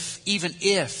if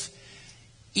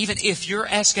your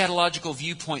eschatological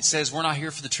viewpoint says we're not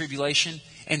here for the tribulation,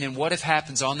 and then what if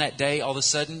happens on that day, all of a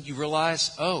sudden you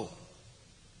realize, oh,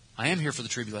 I am here for the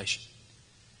tribulation.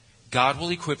 God will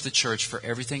equip the church for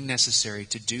everything necessary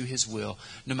to do His will,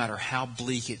 no matter how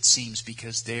bleak it seems,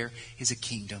 because there is a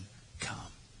kingdom come.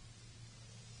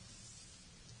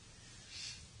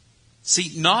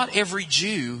 See, not every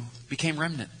Jew became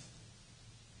remnant.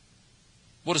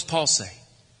 What does Paul say?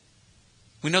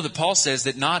 We know that Paul says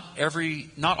that not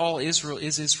all Israel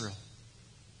is Israel.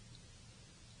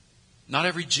 Not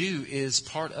every Jew is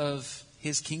part of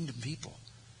His kingdom people.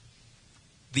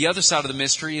 The other side of the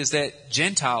mystery is that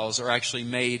Gentiles are actually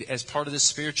made as part of this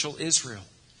spiritual Israel.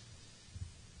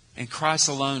 And Christ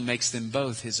alone makes them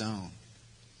both His own.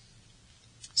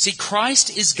 See,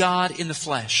 Christ is God in the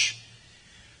flesh.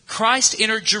 Christ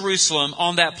entered Jerusalem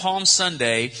on that Palm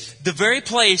Sunday, the very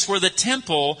place where the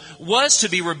temple was to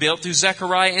be rebuilt through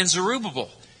Zechariah and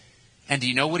Zerubbabel. And do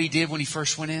you know what He did when He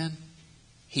first went in?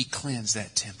 He cleansed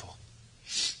that temple.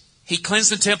 He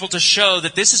cleansed the temple to show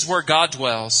that this is where God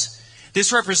dwells.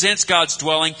 This represents God's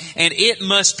dwelling, and it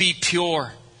must be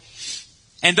pure.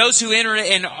 And those who enter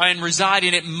it and reside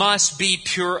in it must be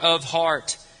pure of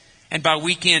heart. And by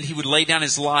weekend, He would lay down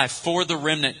His life for the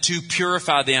remnant to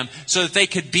purify them so that they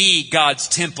could be God's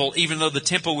temple, even though the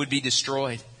temple would be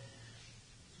destroyed.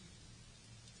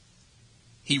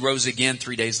 He rose again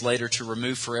 3 days later to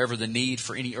remove forever the need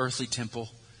for any earthly temple.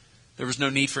 There was no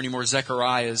need for any more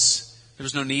Zechariahs. There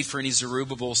was no need for any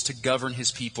Zerubbabels to govern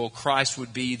His people. Christ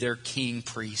would be their king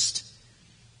priest.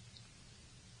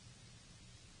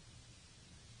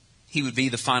 He would be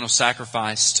the final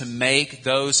sacrifice to make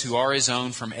those who are His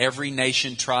own from every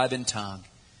nation, tribe, and tongue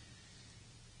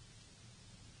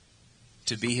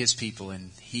to be His people,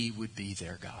 and He would be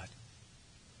their God.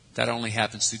 That only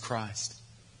happens through Christ.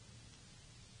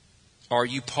 Are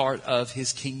you part of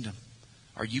His kingdom?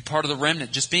 Are you part of the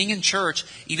remnant? Just being in church,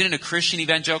 even in a Christian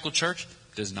evangelical church,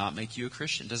 does not make you a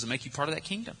Christian. Doesn't make you part of that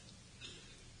kingdom.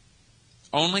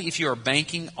 Only if you are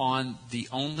banking on the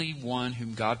only one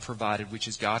whom God provided, which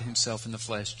is God Himself in the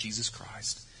flesh, Jesus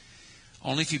Christ.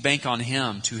 Only if you bank on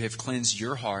Him to have cleansed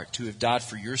your heart, to have died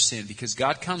for your sin, because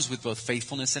God comes with both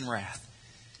faithfulness and wrath.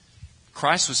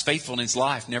 Christ was faithful in His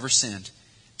life, never sinned.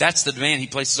 That's the demand He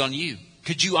places on you.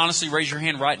 Could you honestly raise your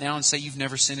hand right now and say you've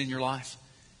never sinned in your life?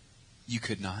 You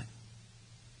could not.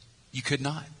 You could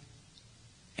not.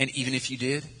 And even if you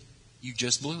did, you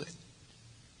just blew it.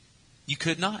 You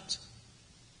could not.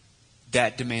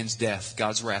 That demands death.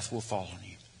 God's wrath will fall on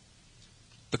you.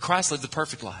 But Christ lived the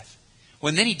perfect life.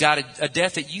 Well, then He died a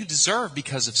death that you deserve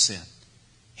because of sin.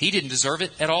 He didn't deserve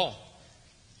it at all.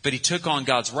 But He took on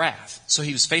God's wrath. So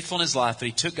He was faithful in His life, but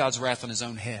He took God's wrath on His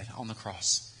own head on the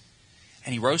cross.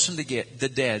 And He rose from the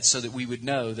dead so that we would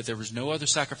know that there was no other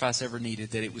sacrifice ever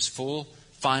needed, that it was full,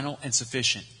 final, and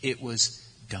sufficient. It was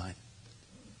done.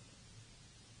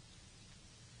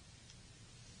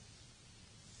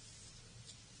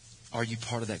 Are you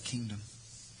part of that kingdom?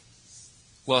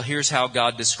 Well, here's how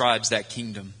God describes that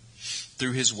kingdom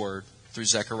through His word, through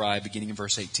Zechariah, beginning in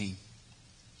verse 18.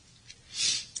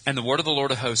 And the word of the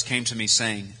Lord of hosts came to me,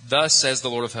 saying, Thus says the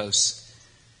Lord of hosts.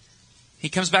 He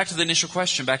comes back to the initial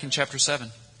question back in chapter 7.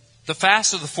 The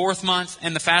fast of the 4th month,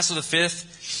 and the fast of the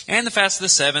 5th, and the fast of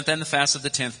the 7th, and the fast of the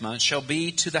 10th month shall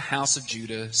be to the house of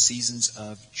Judah seasons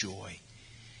of joy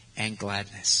and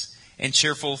gladness and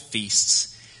cheerful feasts.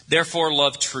 Therefore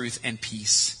love truth and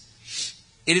peace.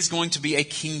 It is going to be a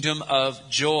kingdom of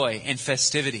joy and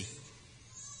festivity.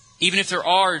 Even if there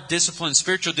are disciplines,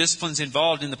 spiritual disciplines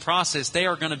involved in the process, they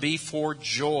are going to be for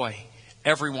joy.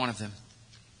 Every one of them.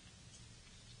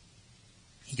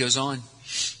 He goes on.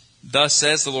 Thus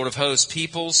says the Lord of hosts,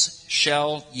 peoples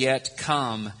shall yet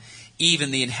come, even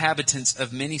the inhabitants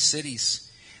of many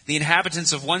cities. The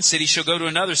inhabitants of one city shall go to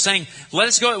another, saying, let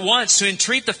us go at once to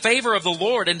entreat the favor of the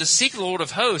Lord and to seek the Lord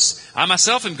of hosts. I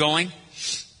myself am going.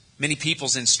 Many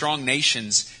peoples and strong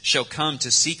nations shall come to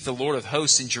seek the Lord of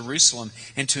hosts in Jerusalem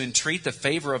and to entreat the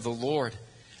favor of the Lord.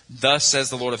 Thus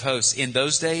says the Lord of hosts, in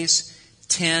those days,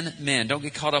 10 men. Don't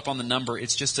get caught up on the number.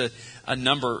 It's just a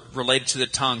number related to the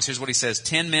tongues. Here's what he says.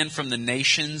 10 men from the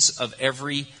nations of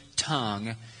every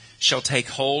tongue shall take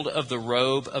hold of the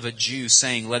robe of a Jew,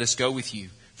 saying, let us go with you,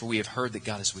 for we have heard that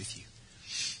God is with you.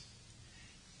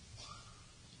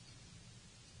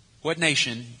 What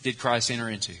nation did Christ enter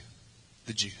into?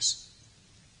 The Jews.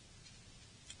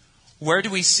 Where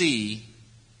do we see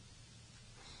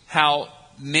how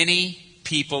many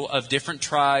people of different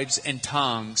tribes and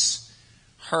tongues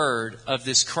heard of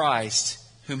this Christ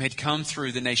whom had come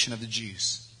through the nation of the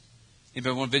Jews?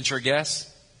 Anybody want to venture a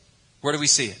guess? Where do we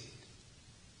see it?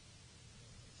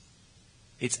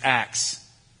 It's Acts.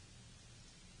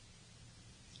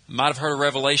 Might have heard of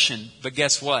Revelation, but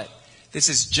guess what? This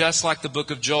is just like the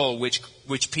book of Joel,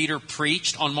 which Peter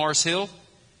preached on Mars Hill.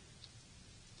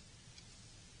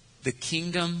 The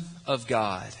kingdom of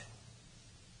God.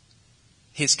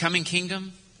 His coming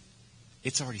kingdom,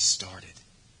 it's already started.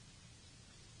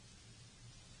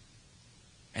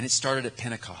 And it started at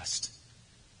Pentecost.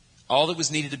 All that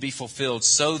was needed to be fulfilled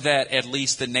so that at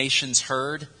least the nations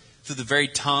heard through the very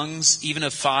tongues, even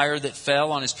of fire that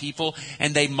fell on His people,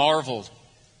 and they marveled.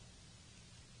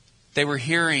 They were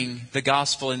hearing the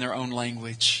gospel in their own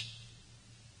language.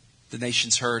 The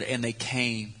nations heard and they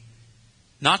came.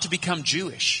 Not to become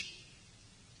Jewish.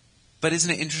 But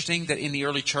isn't it interesting that in the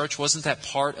early church, wasn't that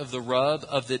part of the rub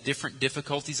of the different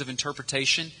difficulties of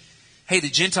interpretation? Hey, the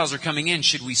Gentiles are coming in.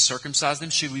 Should we circumcise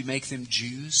them? Should we make them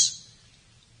Jews?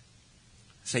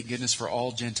 Thank goodness for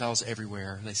all Gentiles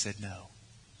everywhere. They said no.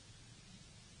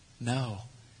 No.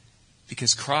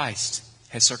 Because Christ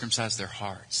has circumcised their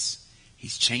hearts.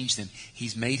 He's changed them.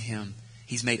 He's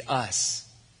made us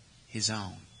His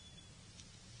own.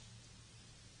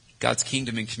 God's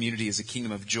kingdom and community is a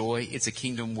kingdom of joy. It's a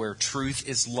kingdom where truth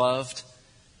is loved.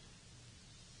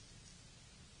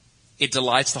 It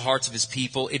delights the hearts of His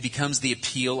people. It becomes the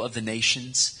appeal of the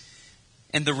nations.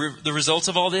 And the results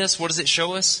of all this, what does it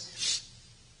show us?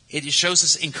 It shows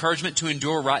us encouragement to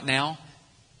endure right now.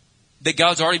 That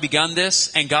God's already begun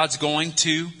this and God's going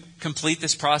to complete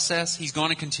this process. He's going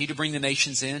to continue to bring the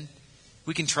nations in.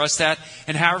 We can trust that.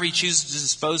 And however He chooses to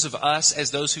dispose of us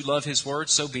as those who love His word,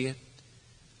 so be it.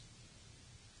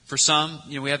 For some,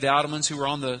 we have the Ottomans who were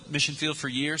on the mission field for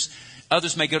years.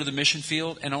 Others may go to the mission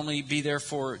field and only be there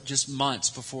for just months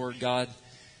before God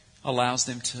allows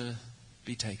them to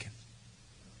be taken.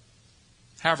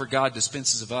 However God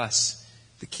dispenses of us,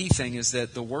 the key thing is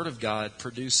that the Word of God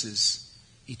produces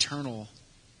eternal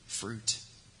fruit.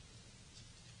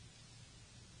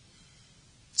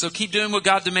 So keep doing what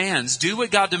God demands. Do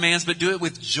what God demands, but do it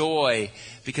with joy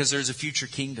because there's a future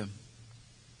kingdom.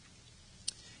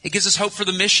 It gives us hope for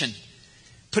the mission.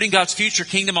 Putting God's future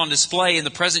kingdom on display in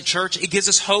the present church, it gives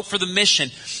us hope for the mission.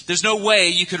 There's no way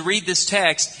you could read this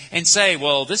text and say,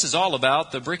 well, this is all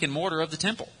about the brick and mortar of the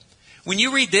temple. When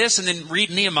you read this and then read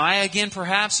Nehemiah again,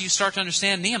 perhaps you start to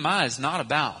understand Nehemiah is not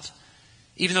about,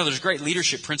 even though there's great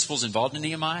leadership principles involved in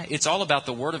Nehemiah, it's all about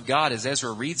the Word of God as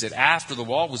Ezra reads it after the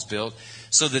wall was built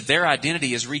so that their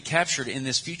identity is recaptured in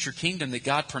this future kingdom that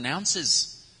God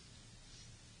pronounces.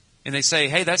 And they say,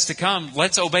 hey, that's to come.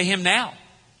 Let's obey Him now.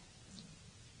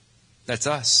 That's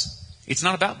us. It's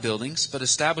not about buildings, but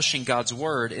establishing God's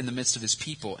Word in the midst of His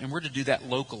people. And we're to do that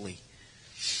locally.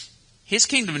 His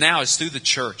kingdom now is through the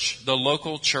church, the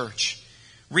local church,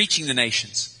 reaching the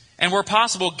nations. And where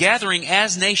possible, gathering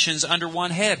as nations under one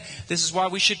head. This is why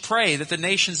we should pray that the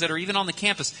nations that are even on the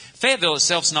campus, Fayetteville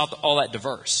itself is not all that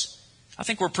diverse. I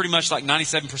think we're pretty much like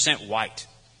 97% white.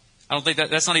 I don't think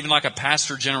that's not even like a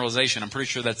pastor generalization. I'm pretty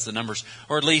sure that's the numbers.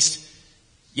 Or at least,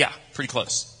 yeah, pretty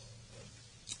close.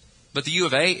 But the U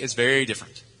of A is very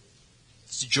different.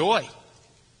 It's joy.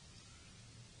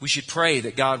 We should pray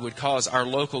that God would cause our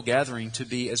local gathering to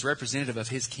be as representative of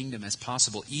His kingdom as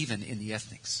possible, even in the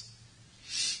ethnics.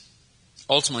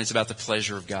 Ultimately, it's about the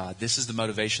pleasure of God. This is the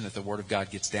motivation that the Word of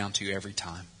God gets down to every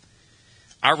time.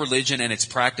 Our religion and its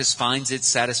practice finds its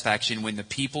satisfaction when the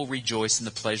people rejoice in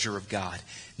the pleasure of God.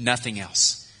 Nothing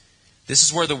else. This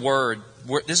is where the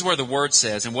Word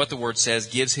says, and what the Word says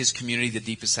gives His community the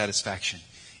deepest satisfaction,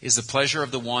 is the pleasure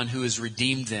of the one who has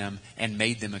redeemed them and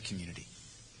made them a community.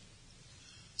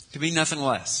 To be nothing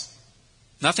less.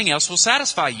 Nothing else will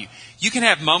satisfy you. You can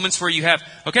have moments where you have,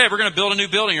 okay, we're going to build a new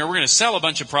building, or we're going to sell a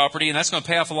bunch of property, and that's going to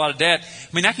pay off a lot of debt.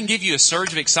 I mean, that can give you a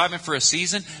surge of excitement for a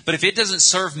season, but if it doesn't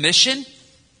serve mission,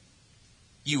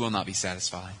 you will not be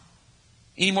satisfied.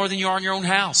 Any more than you are in your own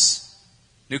house.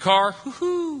 New car,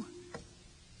 woohoo!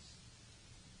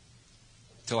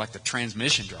 Till like the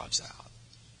transmission drops out.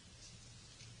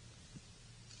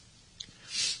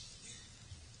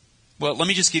 Well, let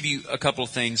me just give you a couple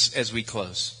of things as we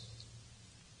close.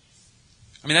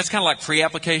 I mean, that's kind of like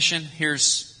pre-application.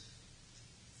 Here's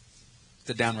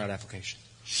the downright application.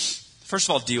 First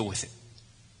of all, deal with it.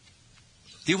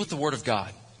 Deal with the Word of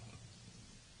God.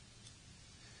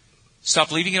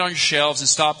 Stop leaving it on your shelves and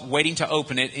stop waiting to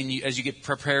open it as you get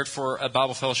prepared for a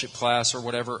Bible fellowship class or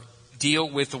whatever. Deal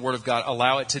with the Word of God.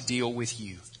 Allow it to deal with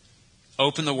you.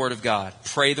 Open the Word of God.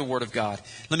 Pray the Word of God.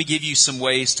 Let me give you some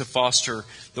ways to foster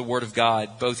the Word of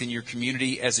God, both in your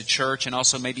community as a church and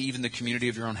also maybe even the community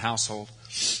of your own household.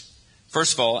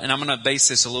 First of all, and I'm going to base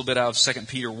this a little bit out of 2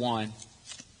 Peter 1.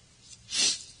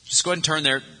 Just go ahead and turn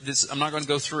there. I'm not going to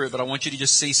go through it, but I want you to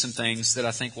just see some things that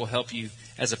I think will help you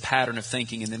as a pattern of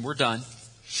thinking, and then we're done.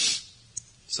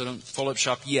 So don't fold up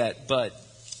shop yet, but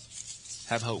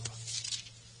have hope.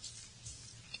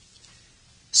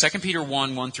 2 Peter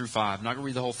 1, 1 through 5. I'm not going to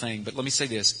read the whole thing, but let me say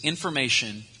this.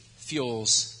 Information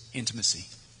fuels intimacy.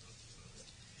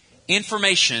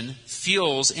 Information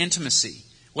fuels intimacy.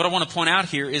 What I want to point out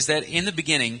here is that in the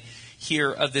beginning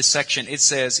here of this section, it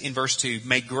says in verse 2,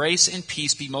 "May grace and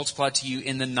peace be multiplied to you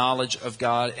in the knowledge of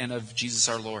God and of Jesus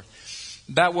our Lord."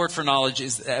 That word for knowledge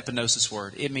is the epignosis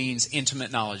word. It means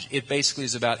intimate knowledge. It basically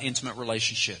is about intimate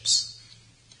relationships.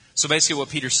 So basically what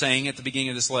Peter's saying at the beginning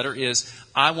of this letter is,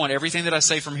 I want everything that I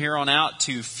say from here on out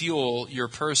to fuel your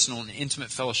personal and intimate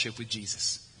fellowship with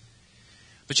Jesus.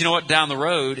 But you know what? Down the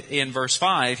road in verse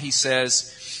 5, he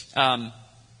says in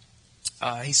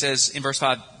verse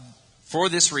 5, "For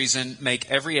this reason, make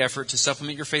every effort to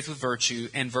supplement your faith with virtue,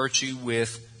 and virtue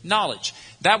with knowledge."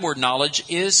 That word knowledge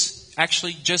is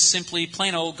actually just simply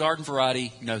plain old garden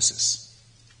variety gnosis.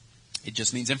 It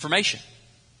just means information.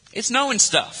 It's knowing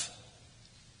stuff.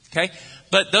 Okay?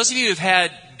 But those of you who have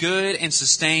had good and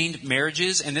sustained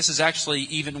marriages, and this is actually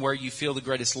even where you feel the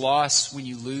greatest loss when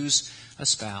you lose a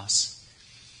spouse,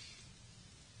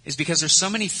 is because there's so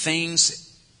many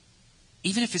things,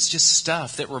 even if it's just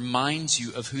stuff that reminds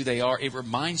you of who they are, it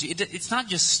reminds you, it's not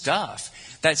just stuff.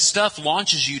 That stuff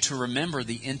launches you to remember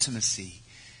the intimacy,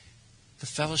 the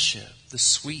fellowship, the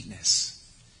sweetness.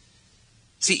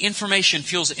 See, information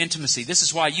fuels intimacy. This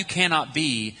is why you cannot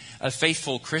be a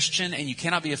faithful Christian and you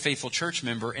cannot be a faithful church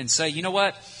member and say, you know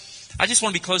what, I just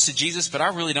want to be close to Jesus, but I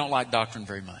really don't like doctrine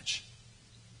very much.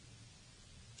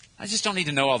 I just don't need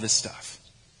to know all this stuff.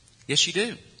 Yes, you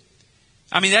do.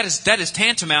 I mean, that is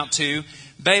tantamount to,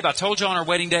 babe, I told you on our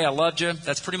wedding day I loved you.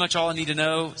 That's pretty much all I need to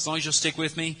know, as long as you'll stick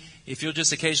with me. If you'll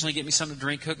just occasionally get me something to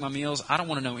drink, cook my meals, I don't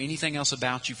want to know anything else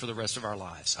about you for the rest of our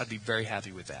lives. I'd be very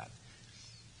happy with that.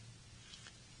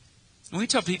 And we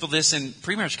tell people this in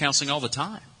premarriage counseling all the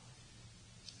time.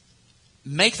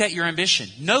 Make that your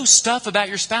ambition. Know stuff about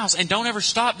your spouse and don't ever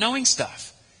stop knowing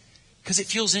stuff because it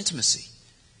fuels intimacy.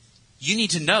 You need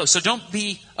to know. So don't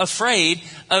be afraid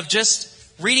of just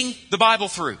reading the Bible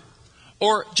through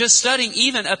or just studying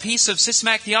even a piece of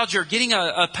systematic theology or getting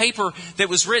a paper that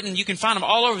was written. You can find them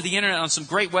all over the internet on some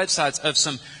great websites of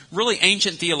some really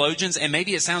ancient theologians, and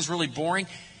maybe it sounds really boring.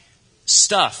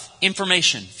 Stuff,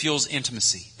 information fuels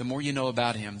intimacy. The more you know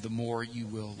about Him, the more you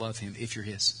will love Him if you're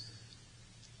His.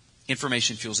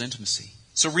 Information fuels intimacy.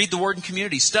 So read the Word in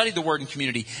community. Study the Word in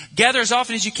community. Gather as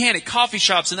often as you can at coffee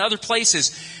shops and other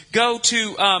places. Go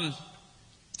to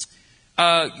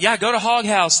go to Hog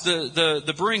House,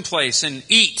 the brewing place, and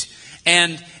eat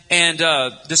and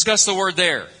discuss the Word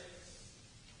there.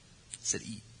 I said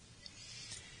eat.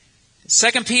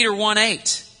 2 Peter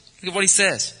 1:8. Look at what he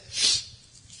says.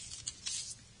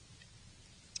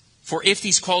 For if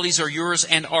these qualities are yours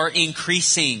and are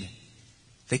increasing,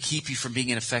 they keep you from being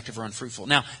ineffective or unfruitful.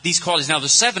 Now, these qualities,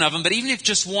 there's 7 of them, but even if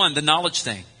just one, the knowledge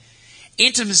thing.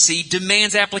 Intimacy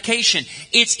demands application.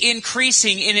 It's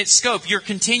increasing in its scope. You're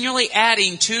continually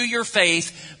adding to your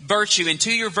faith virtue, and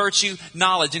to your virtue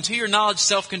knowledge, and to your knowledge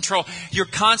self-control. You're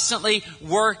constantly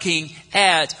working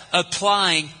at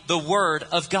applying the Word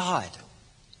of God.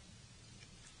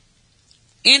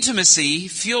 Information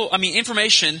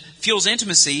fuels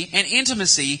intimacy, and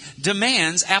intimacy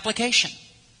demands application.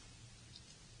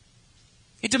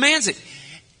 It demands it.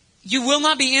 You will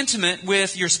not be intimate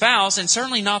with your spouse, and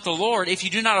certainly not the Lord, if you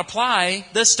do not apply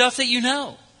the stuff that you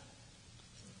know.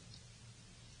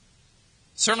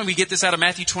 Certainly we get this out of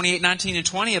Matthew 28:19 and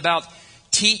 20 about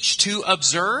teach to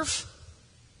observe.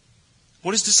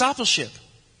 What is discipleship?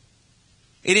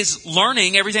 It is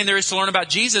learning everything there is to learn about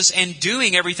Jesus and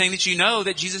doing everything that you know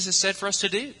that Jesus has said for us to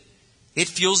do. It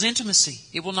fuels intimacy.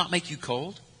 It will not make you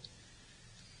cold.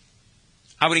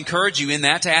 I would encourage you in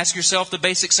that to ask yourself the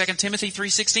basic 2 Timothy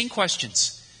 3:16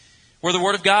 questions, where the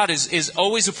Word of God is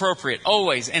always appropriate,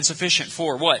 always, and sufficient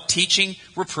for what? Teaching,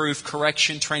 reproof,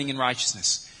 correction, training in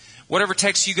righteousness. Whatever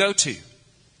text you go to.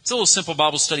 It's a little simple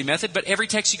Bible study method, but every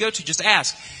text you go to, just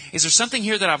ask, is there something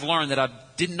here that I've learned that I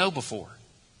didn't know before?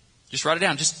 Just write it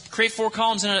down. Just create 4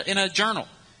 columns in a journal.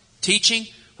 Teaching,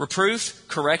 reproof,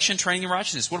 correction, training in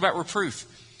righteousness. What about reproof?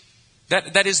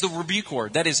 That is the rebuke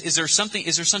word. That is there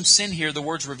some sin here the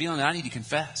word's revealing that I need to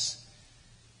confess?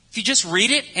 If you just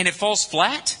read it and it falls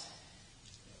flat,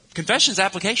 confession's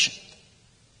application.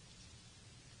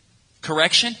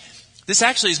 Correction, this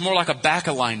actually is more like a back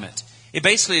alignment. It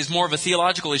basically is more of a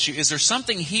theological issue. Is there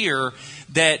something here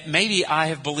that maybe I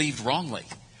have believed wrongly?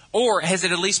 Or has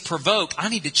it at least provoked, I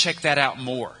need to check that out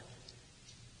more?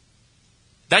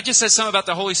 That just says something about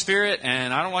the Holy Spirit,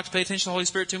 and I don't like to pay attention to the Holy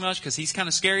Spirit too much because He's kind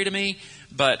of scary to me,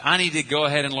 but I need to go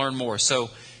ahead and learn more.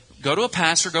 So go to a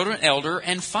pastor, go to an elder,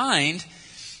 and find,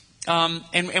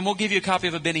 and we'll give you a copy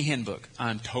of a Benny Hinn book.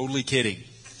 I'm totally kidding.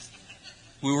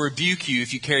 We will rebuke you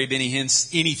if you carry Benny Hinn's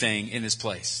anything in this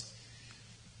place.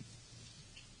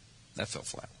 That fell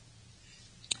flat.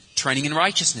 Training in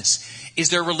righteousness. Is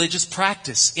there religious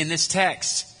practice in this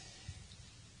text?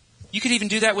 You could even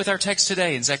do that with our text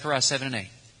today in Zechariah 7 and 8.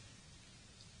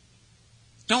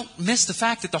 Don't miss the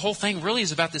fact that the whole thing really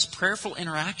is about this prayerful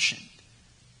interaction.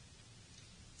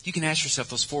 You can ask yourself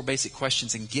those 4 basic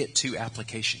questions and get to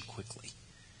application quickly.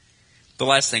 The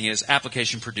last thing is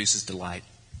application produces delight.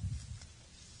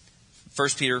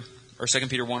 2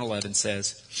 Peter 1:11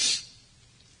 says,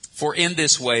 "For in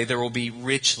this way there will be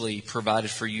richly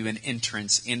provided for you an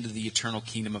entrance into the eternal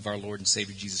kingdom of our Lord and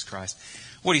Savior Jesus Christ."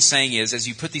 What he's saying is, as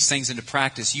you put these things into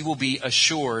practice, you will be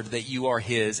assured that you are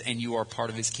His and you are part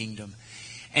of His kingdom.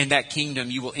 And that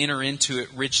kingdom, you will enter into it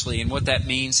richly. And what that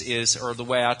means is, or the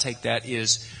way I take that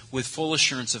is, with full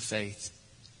assurance of faith.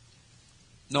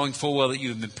 Knowing full well that you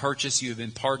have been purchased, you have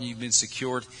been pardoned, you've been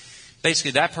secured.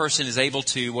 Basically, that person is able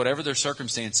to, whatever their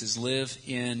circumstances, live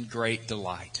in great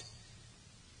delight.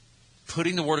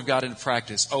 Putting the Word of God into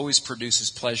practice always produces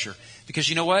pleasure. Because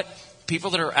you know what?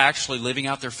 People that are actually living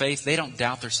out their faith, they don't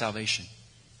doubt their salvation.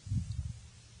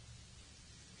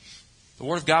 The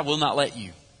Word of God will not let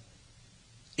you.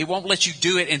 It won't let you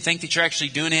do it and think that you're actually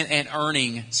doing it and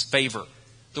earning favor.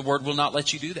 The Word will not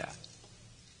let you do that.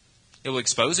 It will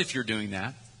expose if you're doing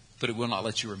that, but it will not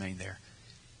let you remain there.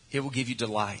 It will give you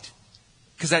delight.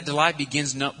 Because that delight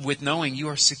begins with knowing you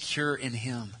are secure in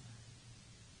Him.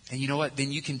 And you know what?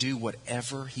 Then you can do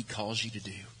whatever He calls you to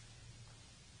do.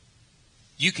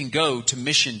 You can go to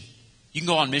mission. You can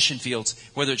go on mission fields,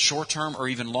 whether it's short-term or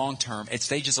even long-term, at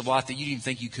stages of life that you didn't even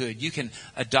think you could. You can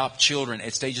adopt children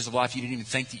at stages of life you didn't even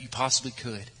think that you possibly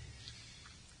could.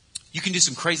 You can do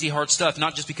some crazy hard stuff,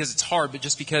 not just because it's hard, but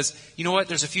just because, you know what?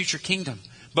 There's a future kingdom.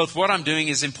 Both what I'm doing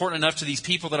is important enough to these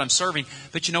people that I'm serving,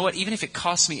 but you know what? Even if it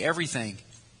costs me everything,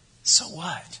 so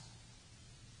what?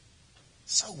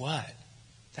 So what?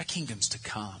 That kingdom's to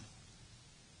come.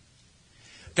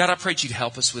 God, I pray that You'd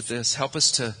help us with this. Help us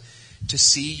to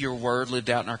see Your Word lived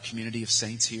out in our community of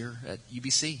saints here at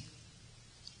UBC.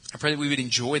 I pray that we would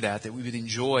enjoy that we would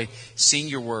enjoy seeing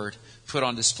Your Word put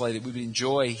on display, that we would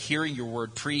enjoy hearing Your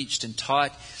Word preached and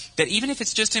taught, that even if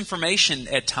it's just information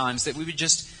at times, that we would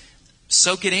just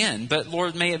soak it in. But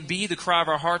Lord, may it be the cry of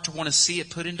our heart to want to see it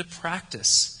put into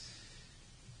practice.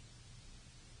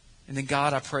 And then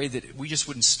God, I pray that we just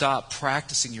wouldn't stop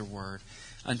practicing Your Word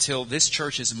until this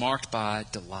church is marked by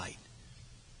delight,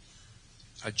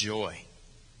 a joy.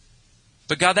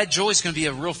 But God, that joy is going to be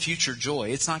a real future joy.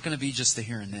 It's not going to be just the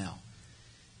here and now.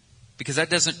 Because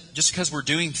just because we're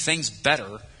doing things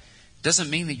better, doesn't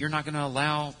mean that You're not going to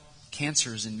allow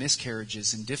cancers and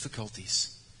miscarriages and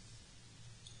difficulties.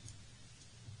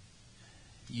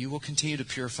 You will continue to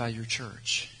purify Your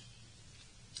church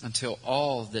until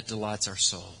all that delights our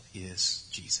soul is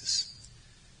Jesus.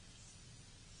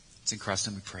 It's in Christ's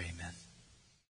name we pray, amen.